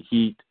Miami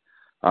Heat.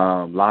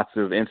 Lots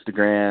of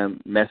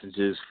Instagram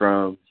messages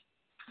from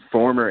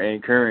former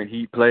and current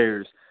Heat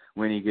players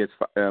when he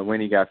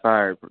got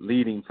fired,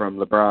 leading from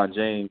LeBron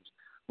James,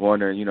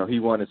 wondering, he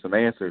wanted some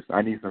answers.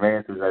 I need some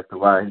answers as to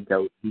why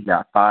he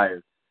got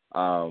fired.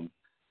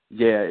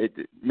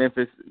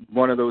 Memphis,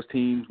 one of those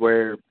teams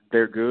where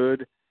they're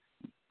good.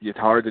 It's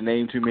hard to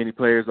name too many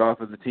players off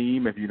of the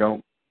team if you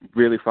don't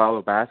really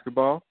follow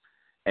basketball.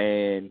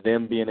 And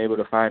them being able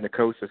to find a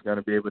coach that's going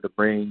to be able to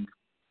bring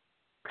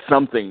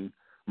something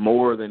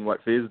more than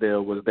what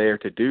Fizdale was there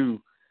to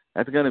do,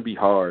 that's going to be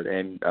hard.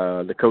 And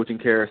the coaching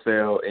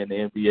carousel in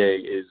the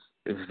NBA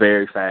is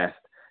very fast,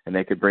 and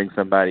they could bring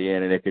somebody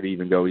in, and it could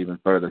even go even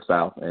further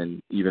south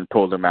and even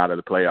pull them out of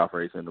the playoff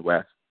race in the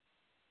West.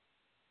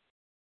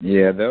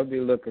 Yeah, they'll be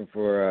looking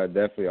for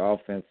definitely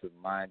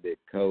offensive-minded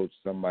coach,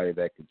 somebody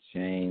that could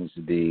change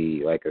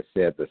like I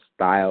said, the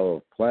style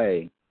of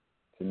play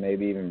to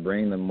maybe even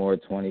bring them more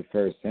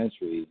 21st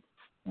century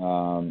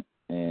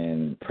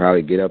and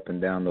probably get up and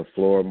down the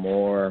floor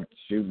more,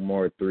 shoot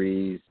more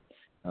threes,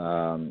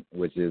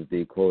 which is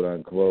the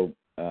quote-unquote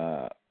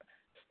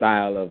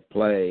style of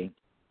play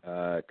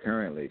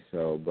currently.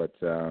 But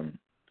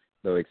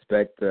they'll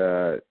expect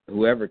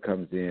whoever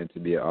comes in to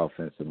be an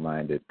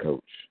offensive-minded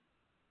coach.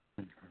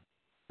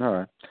 All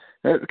right.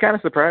 It's kind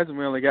of surprising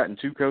we only gotten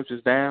two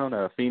coaches down.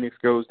 Phoenix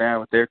goes down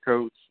with their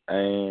coach,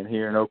 and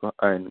here in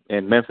Oklahoma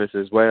and Memphis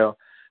as well.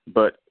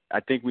 But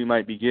I think we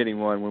might be getting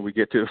one when we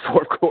get to the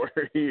fourth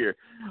quarter here.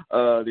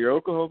 The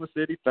Oklahoma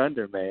City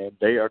Thunder, man,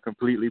 they are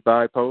completely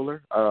bipolar.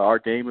 Our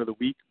game of the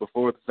week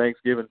before the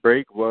Thanksgiving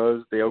break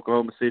was the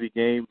Oklahoma City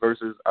game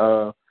versus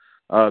the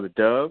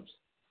Dubs.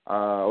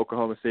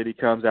 Oklahoma City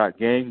comes out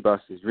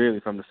gangbusters, really,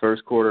 from the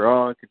first quarter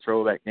on,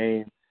 control that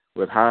game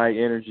with high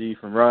energy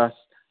from Russ.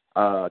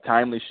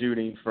 Timely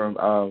shooting from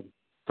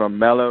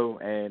Melo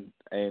and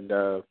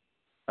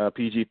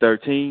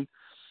PG-13.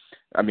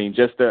 I mean,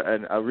 just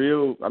a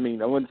real, I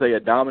wouldn't say a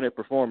dominant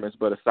performance,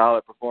 but a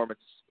solid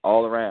performance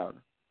all around.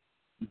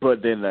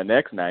 But then the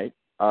next night,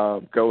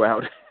 go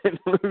out and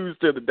lose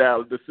to the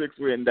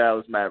 6-win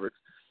Dallas Mavericks.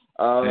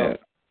 Are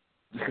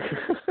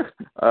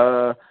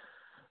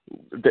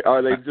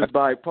they just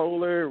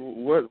bipolar?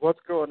 What's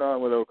going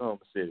on with Oklahoma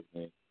City,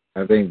 man?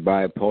 I think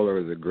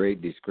bipolar is a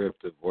great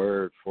descriptive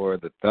word for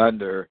the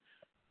Thunder.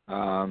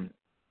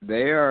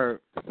 They are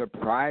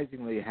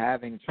surprisingly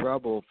having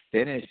trouble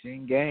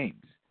finishing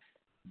games.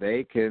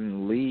 They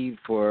can lead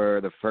for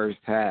the first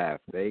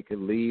half. They could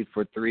lead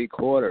for three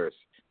quarters.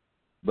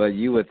 But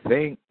you would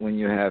think when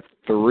you have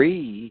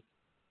three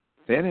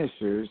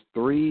finishers,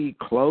 three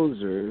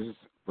closers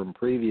from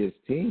previous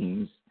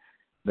teams,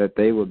 that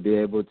they would be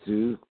able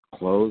to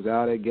close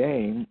out a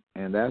game,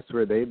 and that's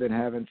where they've been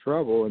having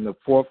trouble in the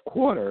fourth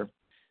quarter.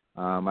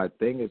 I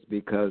think it's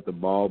because the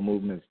ball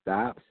movement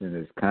stops and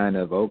it's kind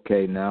of,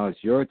 okay, now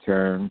it's your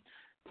turn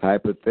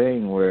type of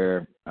thing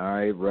where, all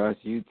right, Russ,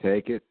 you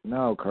take it.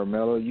 No,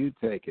 Carmelo, you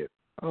take it.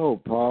 Oh,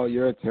 Paul,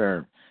 your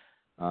turn.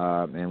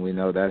 And we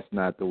know that's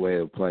not the way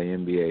to play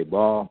NBA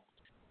ball,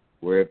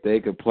 where if they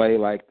could play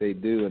like they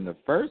do in the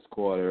first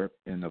quarter,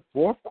 in the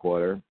fourth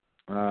quarter,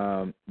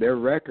 their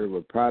record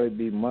would probably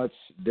be much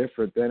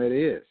different than it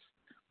is.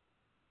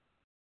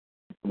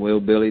 will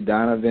Billy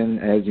Donovan,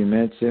 as you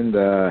mentioned,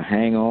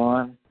 hang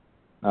on?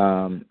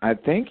 I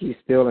think he's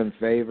still in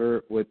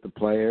favor with the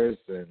players,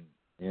 and,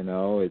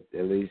 it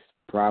at least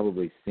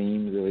probably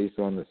seems, at least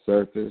on the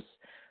surface.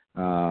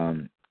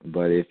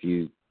 But if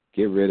you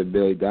get rid of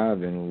Billy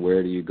Donovan,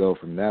 where do you go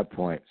from that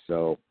point?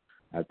 So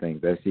I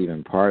think that's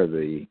even part of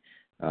the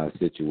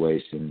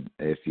situation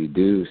if you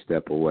do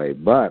step away.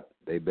 But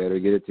they better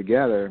get it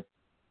together,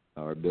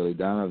 or Billy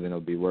Donovan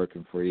will be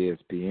working for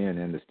ESPN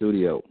in the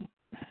studio.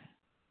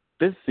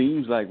 This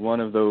seems like one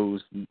of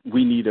those,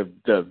 we need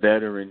the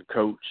veteran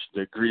coach,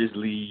 the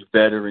Grizzly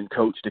veteran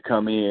coach to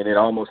come in. It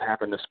almost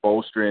happened to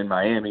Spoelstra in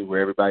Miami, where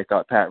everybody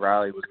thought Pat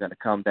Riley was going to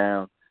come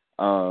down,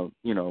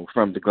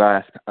 from the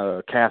glass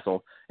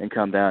castle and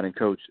come down and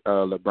coach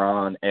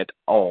LeBron et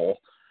al.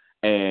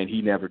 And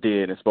he never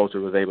did, and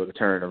Spoelstra was able to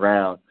turn it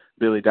around.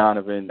 Billy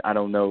Donovan, I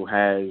don't know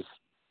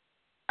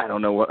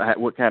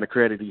what kind of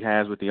credit he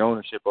has with the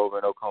ownership over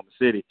in Oklahoma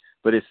City,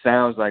 but it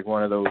sounds like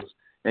one of those.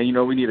 And,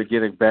 we need to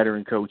get a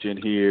veteran coach in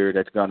here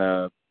that's going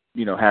to,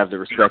 have the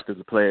respect of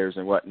the players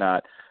and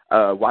whatnot.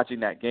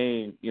 Watching that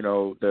game,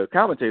 the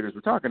commentators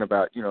were talking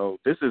about,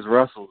 this is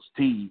Russell's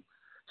team.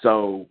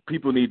 So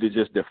people need to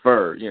just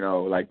defer,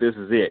 like this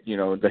is it.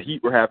 The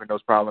Heat were having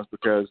those problems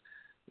because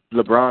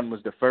LeBron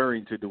was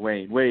deferring to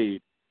Dwayne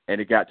Wade, and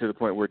it got to the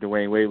point where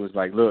Dwayne Wade was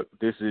like, look,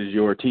 this is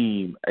your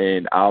team,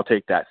 and I'll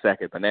take that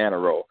second banana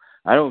roll.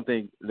 I don't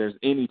think there's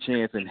any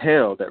chance in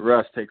hell that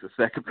Russ takes a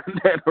second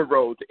banana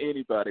roll to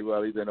anybody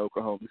while he's in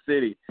Oklahoma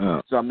City.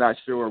 Oh. So I'm not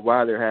sure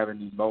why they're having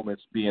these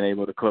moments being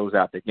able to close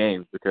out the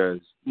games because,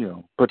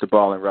 put the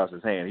ball in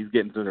Russ's hand. He's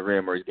getting to the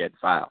rim or he's getting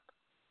fouled.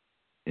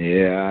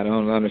 Yeah, I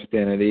don't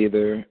understand it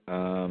either.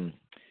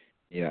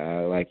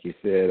 Like you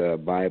said,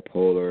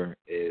 bipolar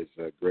is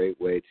a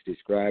great way to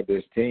describe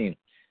this team.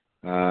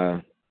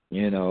 8-11,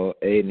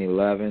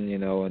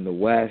 in the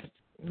West,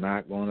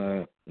 not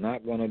gonna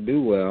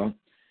do well.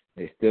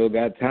 They still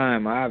got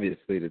time,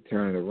 obviously, to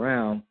turn it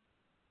around.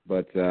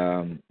 But,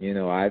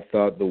 I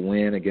thought the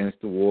win against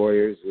the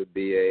Warriors would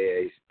be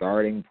a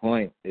starting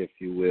point, if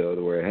you will,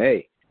 to where,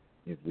 hey,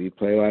 if we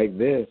play like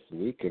this,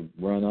 we could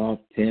run off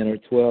 10 or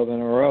 12 in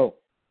a row.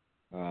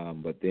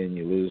 But then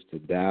you lose to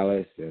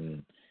Dallas,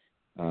 and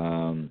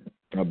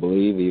I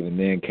believe even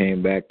then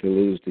came back to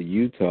lose to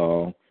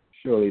Utah.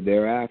 Surely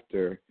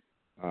thereafter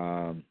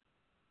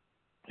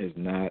is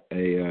not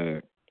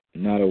a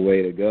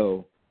way to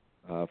go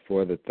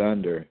for the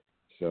Thunder.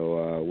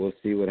 So we'll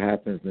see what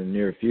happens in the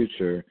near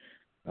future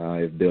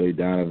if Billy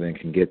Donovan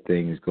can get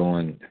things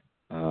going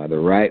the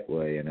right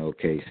way in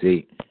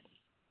OKC.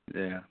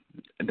 Yeah,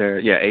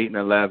 they're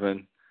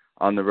 8-11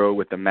 on the road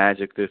with the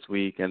Magic this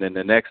week, and then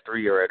the next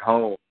 3 are at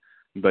home.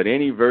 But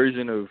any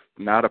version of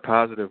not a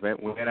positive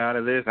win out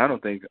of this, I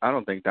don't think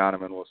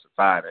Donovan will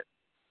survive it.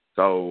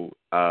 So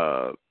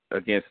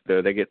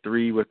they get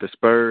 3 with the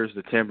Spurs,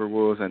 the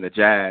Timberwolves, and the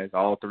Jazz,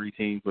 all 3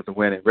 teams with a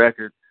winning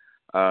record.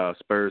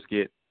 Spurs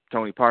get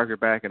Tony Parker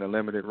back in a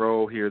limited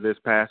role here this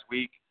past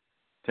week.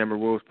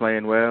 Timberwolves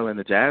playing well, and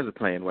the Jazz are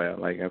playing well.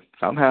 Like, if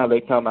somehow they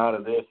come out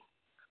of this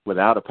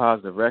without a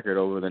positive record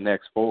over the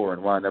next 4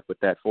 and wind up with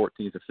that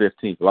 14th or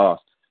 15th loss,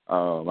 I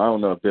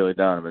don't know if Billy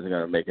Donovan is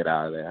going to make it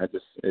out of there.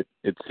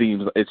 It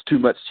seems it's too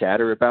much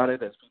chatter about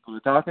it as people are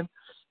talking.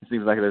 It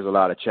seems like there's a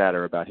lot of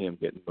chatter about him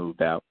getting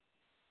moved out.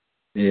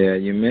 Yeah,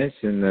 you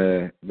mentioned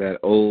that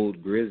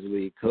old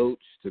Grizzly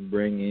coach to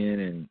bring in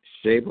and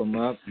shape him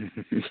up.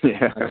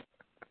 Yeah.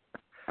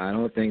 I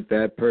don't think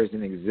that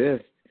person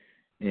exists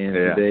in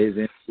today's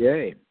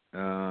NBA.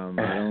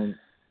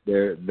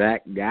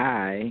 That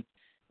guy.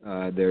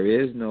 There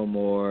is no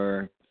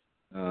more,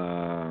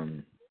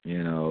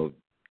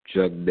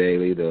 Chuck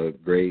Daly, the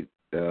great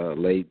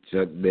late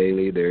Chuck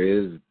Daly. There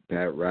is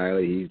Pat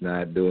Riley. He's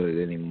not doing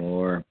it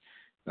anymore.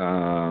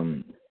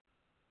 I'm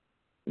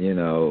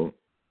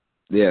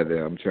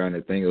trying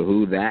to think of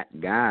who that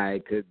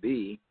guy could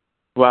be.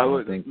 Well, I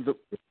don't think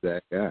it's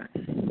that guy.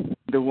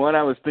 The one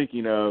I was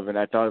thinking of, and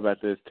I thought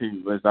about this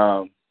too, was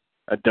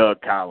a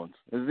Doug Collins.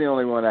 This is the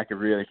only one I could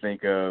really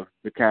think of,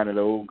 the kind of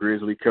the old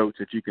Grizzly coach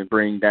that you can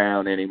bring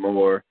down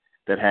anymore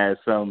that has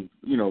some,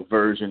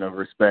 version of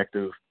respect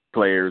of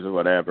players or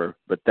whatever.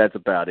 But that's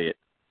about it,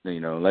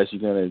 unless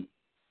you're going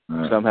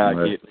to somehow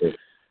get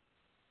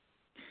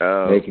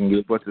they can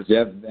get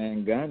Jeff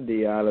Van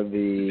Gundy out of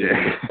the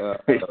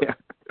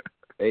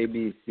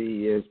ABC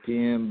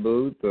ESPN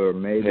booth, or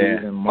maybe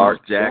even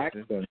Mark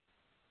Jackson.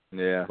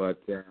 Yeah, but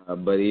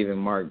even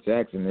Mark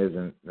Jackson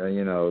isn't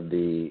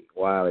the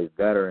wily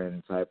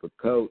veteran type of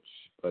coach.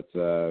 But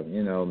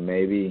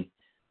maybe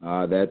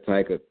that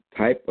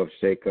type of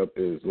shakeup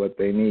is what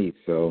they need.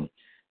 So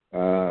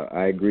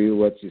I agree with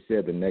what you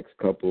said. The next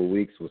couple of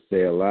weeks will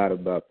say a lot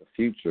about the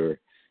future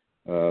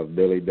of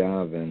Billy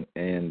Donovan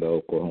and the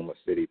Oklahoma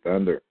City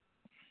Thunder.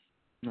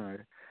 All right.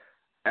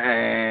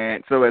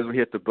 And so as we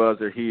hit the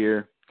buzzer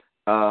here,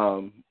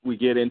 we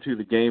get into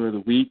the game of the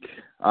week.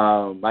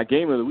 My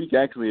game of the week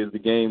actually is the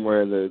game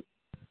where the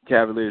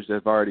Cavaliers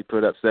have already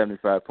put up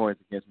 75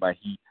 points against my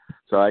Heat.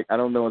 So I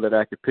don't know that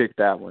I could pick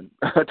that one.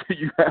 Do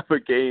you have a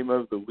game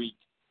of the week?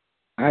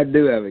 I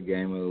do have a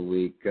game of the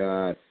week.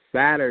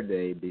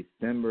 Saturday,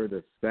 December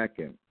the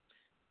 2nd.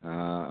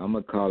 I'm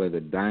going to call it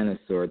a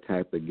dinosaur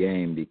type of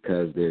game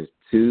because there's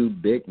two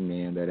big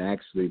men that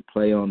actually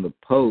play on the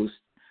post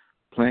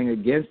playing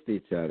against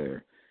each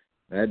other.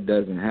 That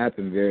doesn't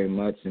happen very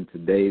much in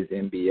today's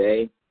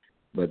NBA,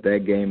 but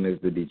that game is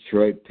the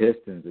Detroit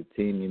Pistons, a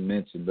team you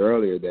mentioned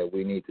earlier that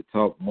we need to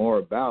talk more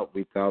about.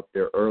 We thought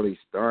their early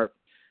start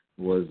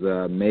was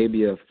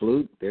maybe a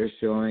fluke. They're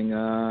showing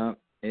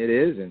it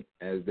isn't,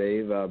 as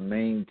they've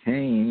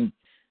maintained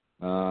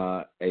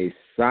a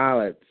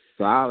solid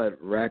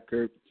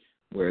record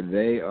where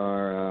they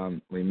are,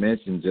 we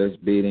mentioned,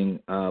 just beating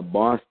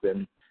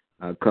Boston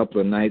a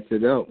couple of nights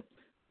ago.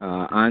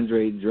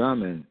 Andre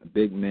Drummond, a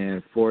big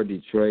man for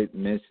Detroit,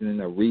 mentioning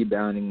a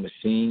rebounding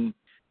machine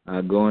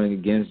going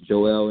against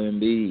Joel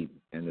Embiid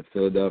and the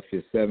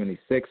Philadelphia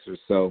 76ers.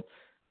 So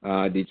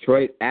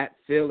Detroit at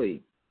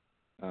Philly,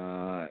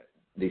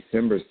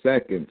 December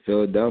 2nd.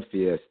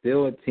 Philadelphia,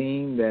 still a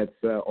team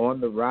that's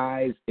on the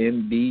rise.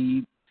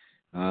 Embiid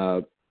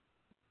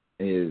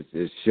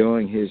is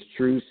showing his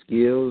true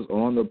skills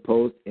on the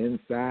post,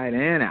 inside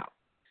and out,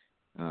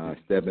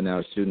 stepping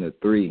out, shooting a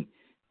three.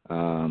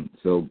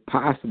 So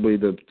possibly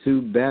the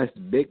two best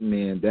big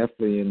men,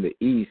 definitely in the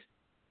East.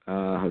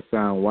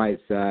 Hassan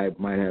Whiteside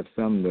might have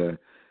something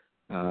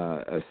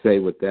to say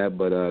with that,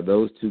 but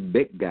those two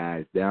big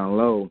guys down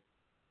low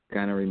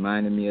kind of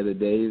reminded me of the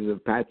days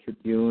of Patrick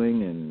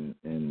Ewing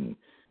and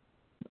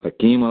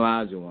Hakeem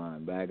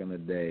Olajuwon back in the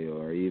day,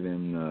 or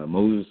even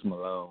Moses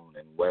Malone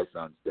and Wes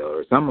Unseld,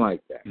 or something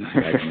like that.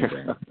 Back in the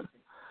day.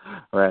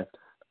 Right.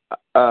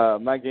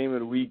 My game of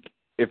the week,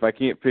 if I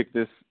can't pick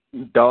this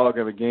dog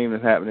of a game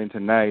that's happening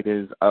tonight,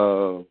 is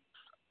on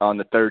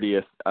the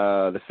 30th,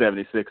 the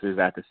 76ers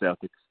at the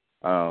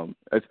Celtics.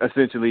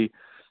 Essentially,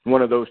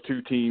 one of those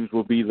two teams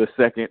will be the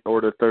second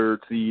or the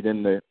third seed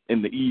in the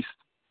East.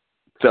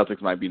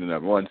 Celtics might be the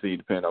number one seed,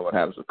 depending on what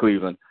happens with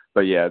Cleveland.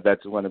 But, yeah,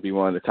 that's going to be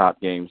one of the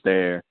top games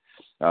there.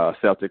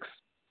 Celtics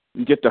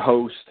get to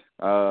host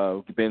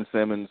Ben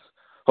Simmons.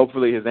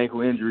 Hopefully his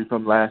ankle injury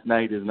from last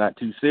night is not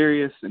too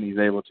serious, and he's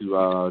able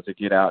to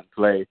get out and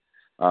play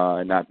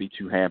and not be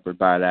too hampered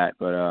by that.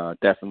 But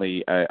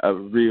definitely a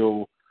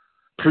real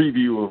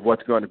preview of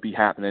what's going to be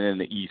happening in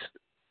the East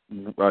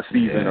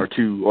season or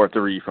two or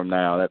three from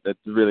now. That's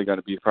really going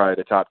to be probably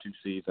the top two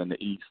seeds in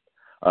the East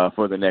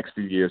for the next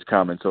few years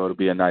coming. So it'll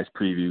be a nice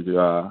preview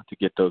to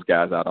get those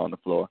guys out on the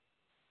floor.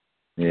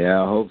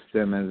 Yeah, I hope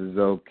Simmons is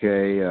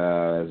okay.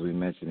 As we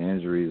mentioned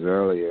injuries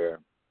earlier,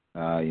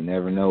 you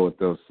never know with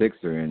those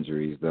Sixer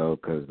injuries, though,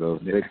 because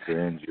those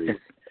Sixer injuries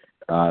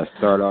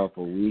start off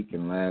a week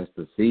and last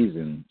a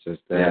season,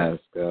 just to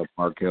ask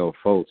Markelle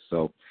Fultz.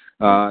 So,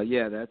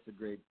 that's a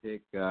great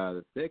pick.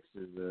 The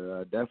Sixers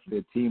are definitely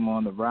a team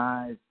on the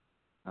rise.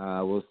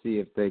 We'll see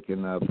if they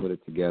can put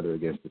it together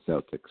against the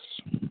Celtics.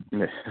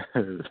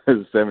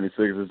 The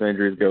 76ers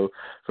injuries go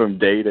from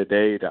day to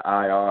day to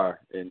IR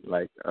in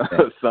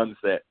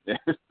sunset.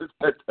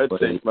 that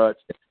takes much.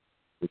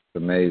 It's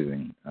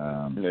amazing.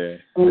 They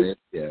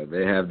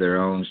have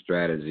their own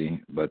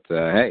strategy, but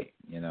hey,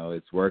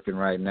 it's working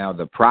right now.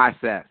 The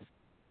process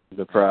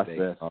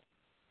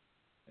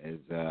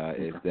is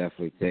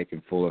definitely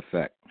taking full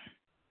effect.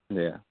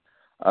 Yeah.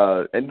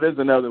 And there's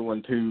another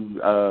one too,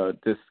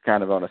 just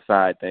kind of on a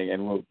side thing,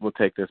 and we'll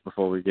take this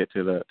before we get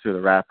to the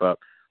wrap up.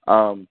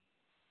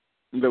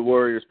 The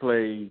Warriors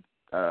play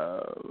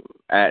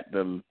at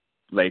the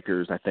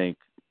Lakers, I think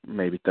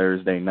maybe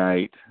Thursday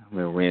night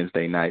or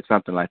Wednesday night,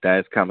 something like that.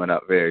 It's coming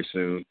up very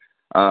soon.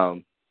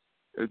 The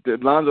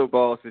Lonzo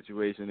Ball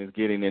situation is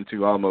getting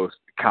into almost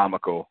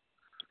comical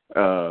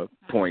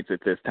points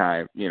at this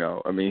time.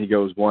 He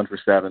goes 1 for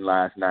 7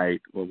 last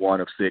night, with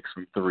 1 of 6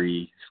 from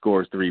 3,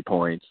 scores 3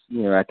 points.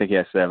 I think he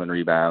has 7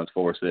 rebounds,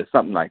 4 assists,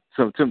 something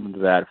to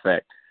that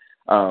effect.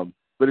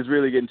 But it's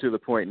really getting to the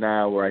point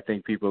now where I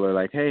think people are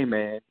like, hey,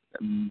 man,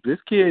 this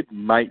kid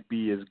might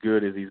be as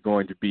good as he's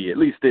going to be, at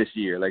least this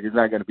year. Like, it's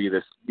not going to be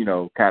this,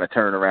 kind of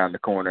turn around the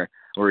corner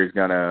where he's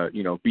going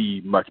to, be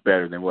much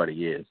better than what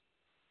he is.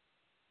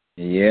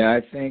 Yeah,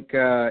 I think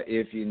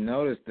if you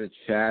notice, the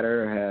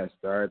chatter has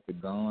started to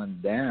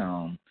going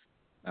down.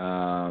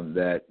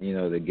 That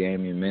the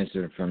game you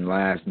mentioned from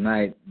last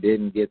night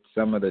didn't get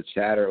some of the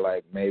chatter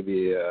like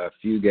maybe a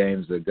few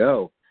games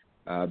ago,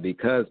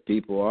 because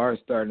people are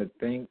starting to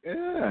think,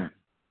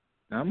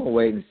 I'm gonna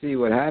wait and see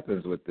what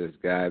happens with this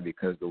guy,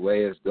 because the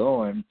way it's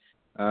going,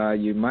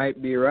 you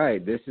might be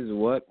right. This is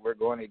what we're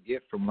going to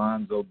get from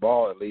Lonzo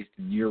Ball, at least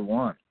in year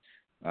one.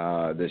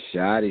 The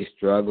shot, he's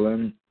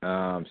struggling.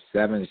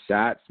 7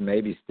 shots,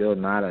 maybe still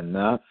not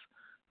enough.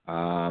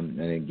 And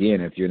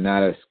again, if you're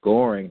not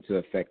scoring to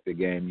affect the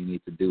game, you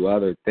need to do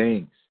other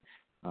things.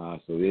 So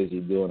is he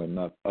doing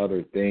enough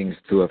other things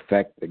to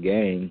affect the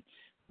game?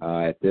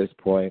 At this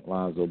point,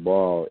 Lonzo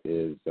Ball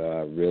is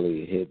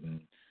really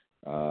hitting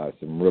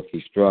some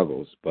rookie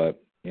struggles.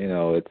 But,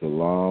 it's a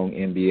long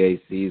NBA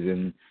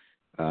season.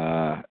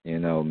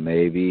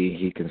 Maybe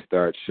he can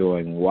start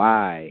showing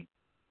why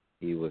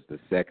he was the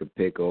second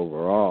pick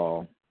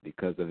overall,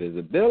 because of his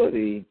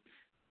ability,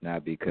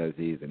 not because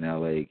he's an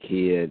LA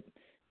kid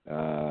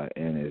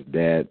and his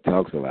dad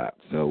talks a lot.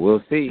 So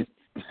we'll see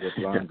if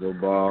Lonzo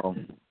Ball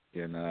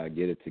can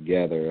get it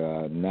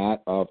together.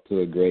 Not off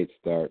to a great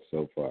start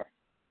so far.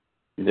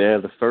 Yeah,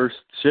 the first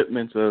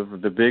shipments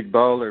of the Big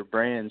Baller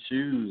brand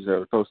shoes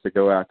are supposed to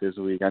go out this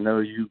week. I know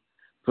you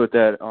put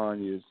that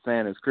on your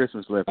Santa's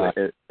Christmas list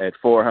at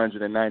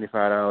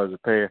 $495 a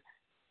pair.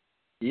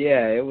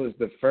 Yeah, it was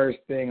the first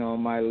thing on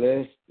my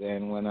list,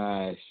 and when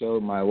I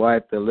showed my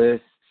wife the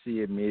list,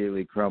 she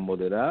immediately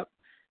crumbled it up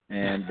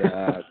and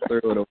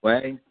threw it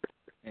away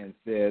and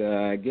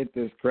said, get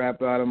this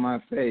crap out of my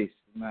face.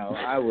 No,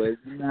 I would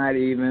not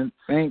even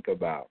think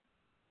about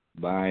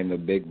buying the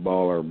Big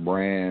Baller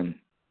brand.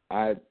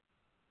 I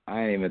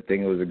didn't even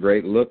think it was a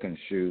great looking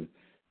shoe,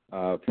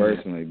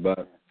 personally.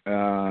 But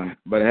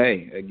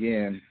hey,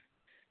 again,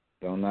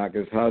 don't knock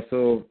his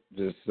hustle.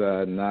 Just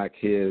knock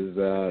his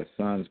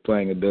son's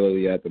playing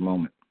ability at the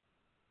moment.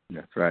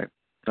 That's right.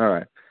 All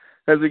right.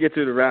 As we get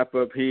to the wrap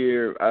up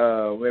here,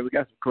 we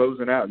got some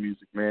closing out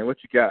music, man.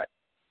 What you got?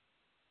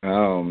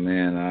 Oh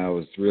man, I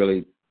was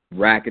really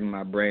racking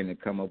my brain to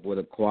come up with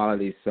a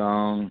quality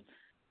song,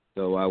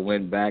 so I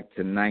went back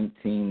to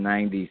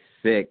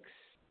 1996.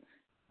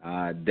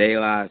 De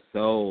La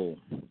Soul,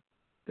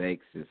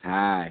 Stakes is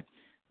High.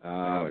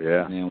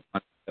 Yeah. And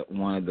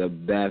one of the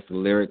best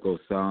lyrical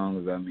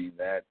songs. I mean,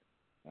 that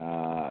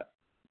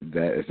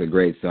is a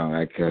great song.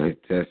 I can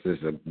attest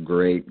it's a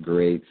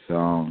great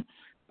song.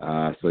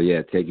 So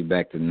yeah, take you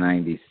back to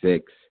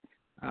 96.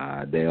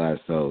 De La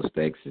Soul,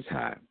 Stakes is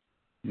High.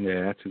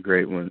 Yeah, that's a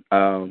great one.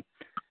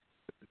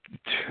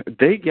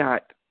 They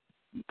got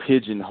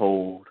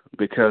pigeonholed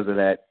because of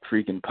that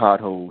freaking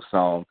Pothole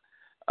song.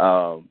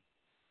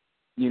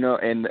 You know,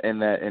 and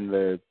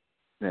the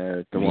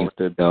one with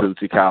the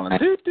Bootsy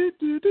Collins,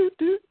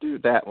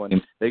 that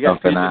one. They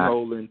got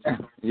pigeonholed into,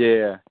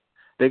 yeah.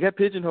 They got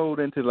pigeonholed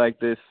into like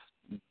this.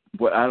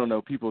 What I don't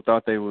know. People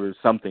thought they were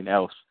something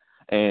else,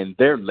 and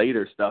their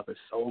later stuff is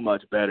so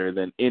much better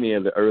than any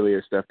of the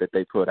earlier stuff that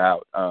they put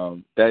out.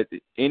 That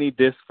any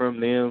disc from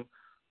them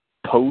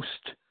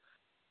post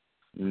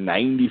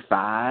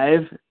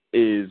 '95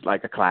 is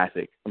like a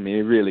classic. I mean,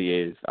 it really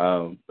is.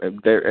 And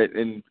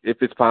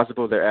if it's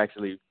possible, they're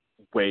actually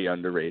way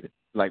underrated,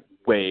 like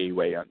way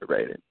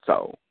underrated.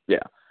 So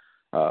yeah,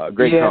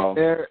 great call.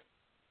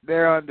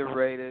 They're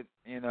underrated.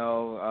 You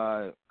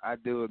know, I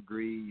do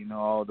agree. You know,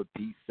 all the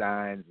peace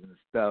signs and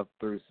stuff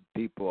threw some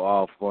people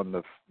off on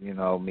the, you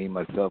know, Me,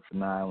 Myself,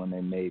 and I when they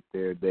made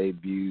their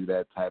debut,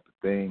 that type of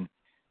thing.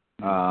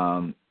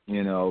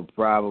 You know,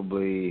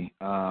 probably,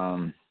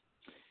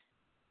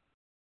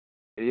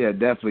 yeah,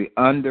 definitely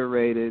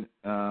underrated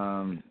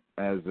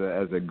as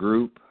a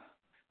group.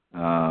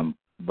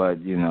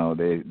 But, you know,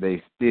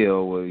 they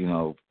still will, you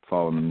know,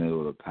 fall in the middle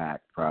of the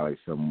pack probably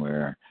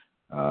somewhere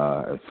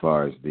as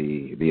far as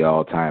the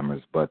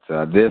all-timers. But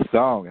this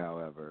song,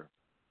 however,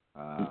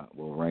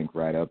 will rank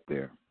right up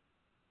there.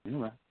 All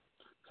right.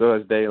 So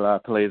as De La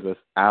plays us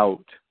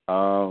out,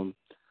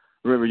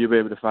 remember you'll be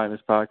able to find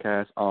this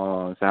podcast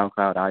on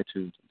SoundCloud,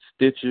 iTunes,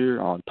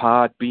 Stitcher, on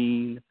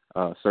Podbean.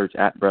 Search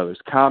at Brothers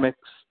Comics.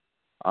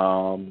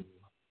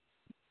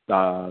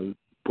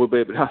 We'll be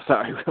able,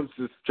 sorry, I'm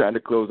just trying to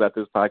close out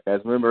this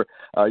podcast. Remember,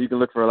 you can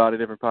look for a lot of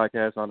different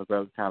podcasts on the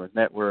Brothers Comics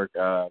Network,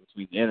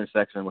 between The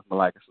Intersection with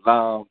Malika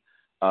Salam,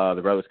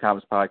 the Brothers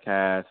Comics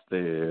Podcast,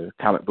 the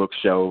Comic Book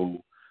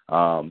Show,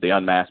 the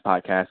Unmasked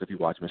Podcast if you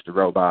watch Mr.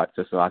 Robot,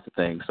 just lots of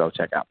things. So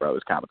check out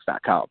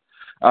brotherscomics.com.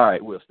 All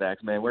right, Will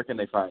Stacks, man, where can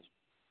they find you?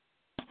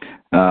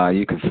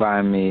 You can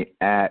find me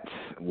at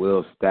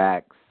Will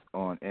Stacks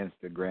on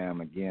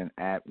Instagram. Again,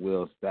 at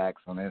Will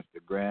Stacks on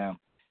Instagram.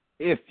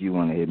 If you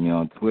want to hit me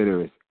on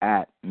Twitter, it's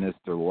at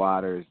Mr.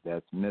 Waters.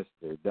 That's Mr.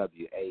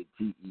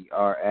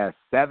 WATERS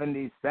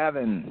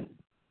 77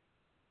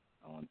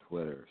 on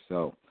Twitter.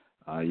 So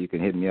you can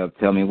hit me up.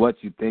 Tell me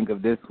what you think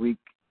of this week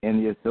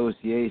in the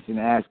association.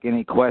 Ask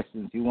any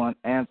questions you want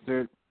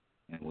answered,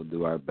 and we'll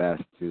do our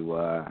best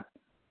to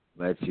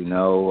let you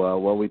know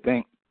what we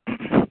think.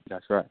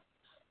 That's right.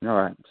 All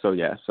right. So,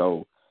 yeah.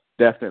 So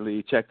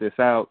definitely check this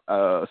out.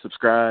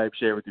 Subscribe,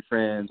 share with your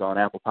friends on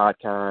Apple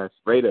Podcasts.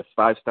 Rate us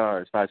 5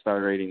 stars.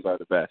 5-star ratings are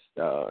the best.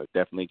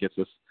 Definitely gets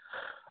us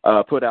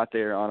put out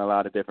there on a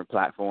lot of different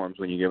platforms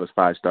when you give us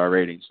 5-star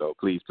ratings. So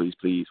please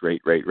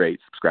rate,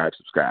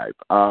 subscribe.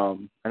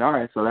 And all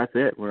right, so that's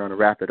it. We're going to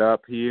wrap it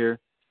up here.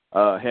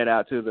 Head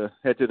to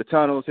the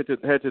tunnels, head to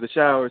the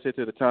showers, head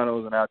to the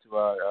tunnels, and out to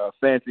our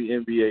fancy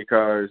NBA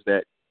cars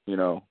that, you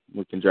know,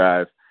 we can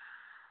drive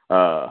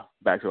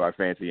back to our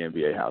fancy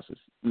NBA houses.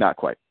 Not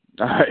quite.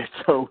 All right,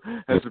 so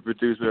as the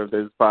producer of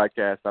this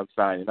podcast, I'm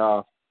signing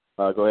off.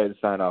 Go ahead and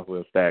sign off,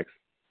 Will Stacks.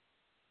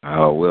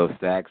 Oh, Will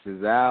Stacks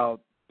is out.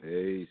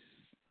 Peace.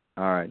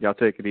 All right, y'all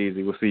take it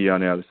easy. We'll see you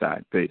on the other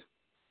side. Peace.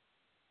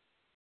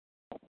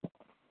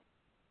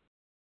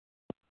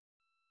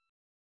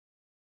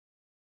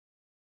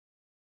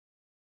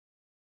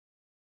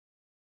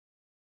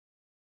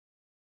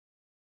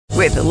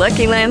 With the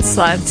Lucky Land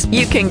Slots,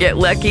 you can get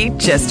lucky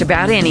just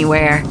about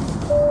anywhere.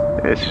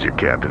 This is your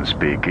captain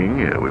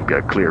speaking. We've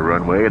got clear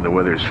runway and the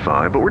weather's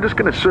fine, but we're just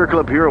going to circle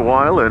up here a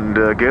while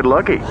and get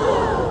lucky.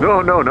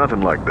 No,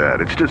 nothing like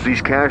that. It's just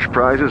these cash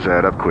prizes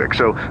add up quick.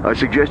 So I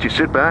suggest you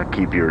sit back,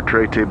 keep your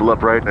tray table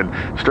upright, and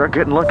start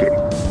getting lucky.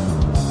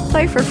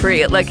 Play for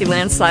free at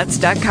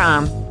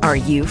LuckyLandSlots.com. Are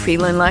you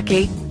feeling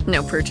lucky?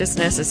 No purchase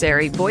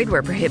necessary. Void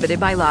where prohibited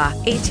by law.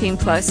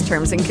 18+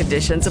 terms and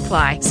conditions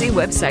apply. See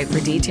website for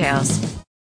details.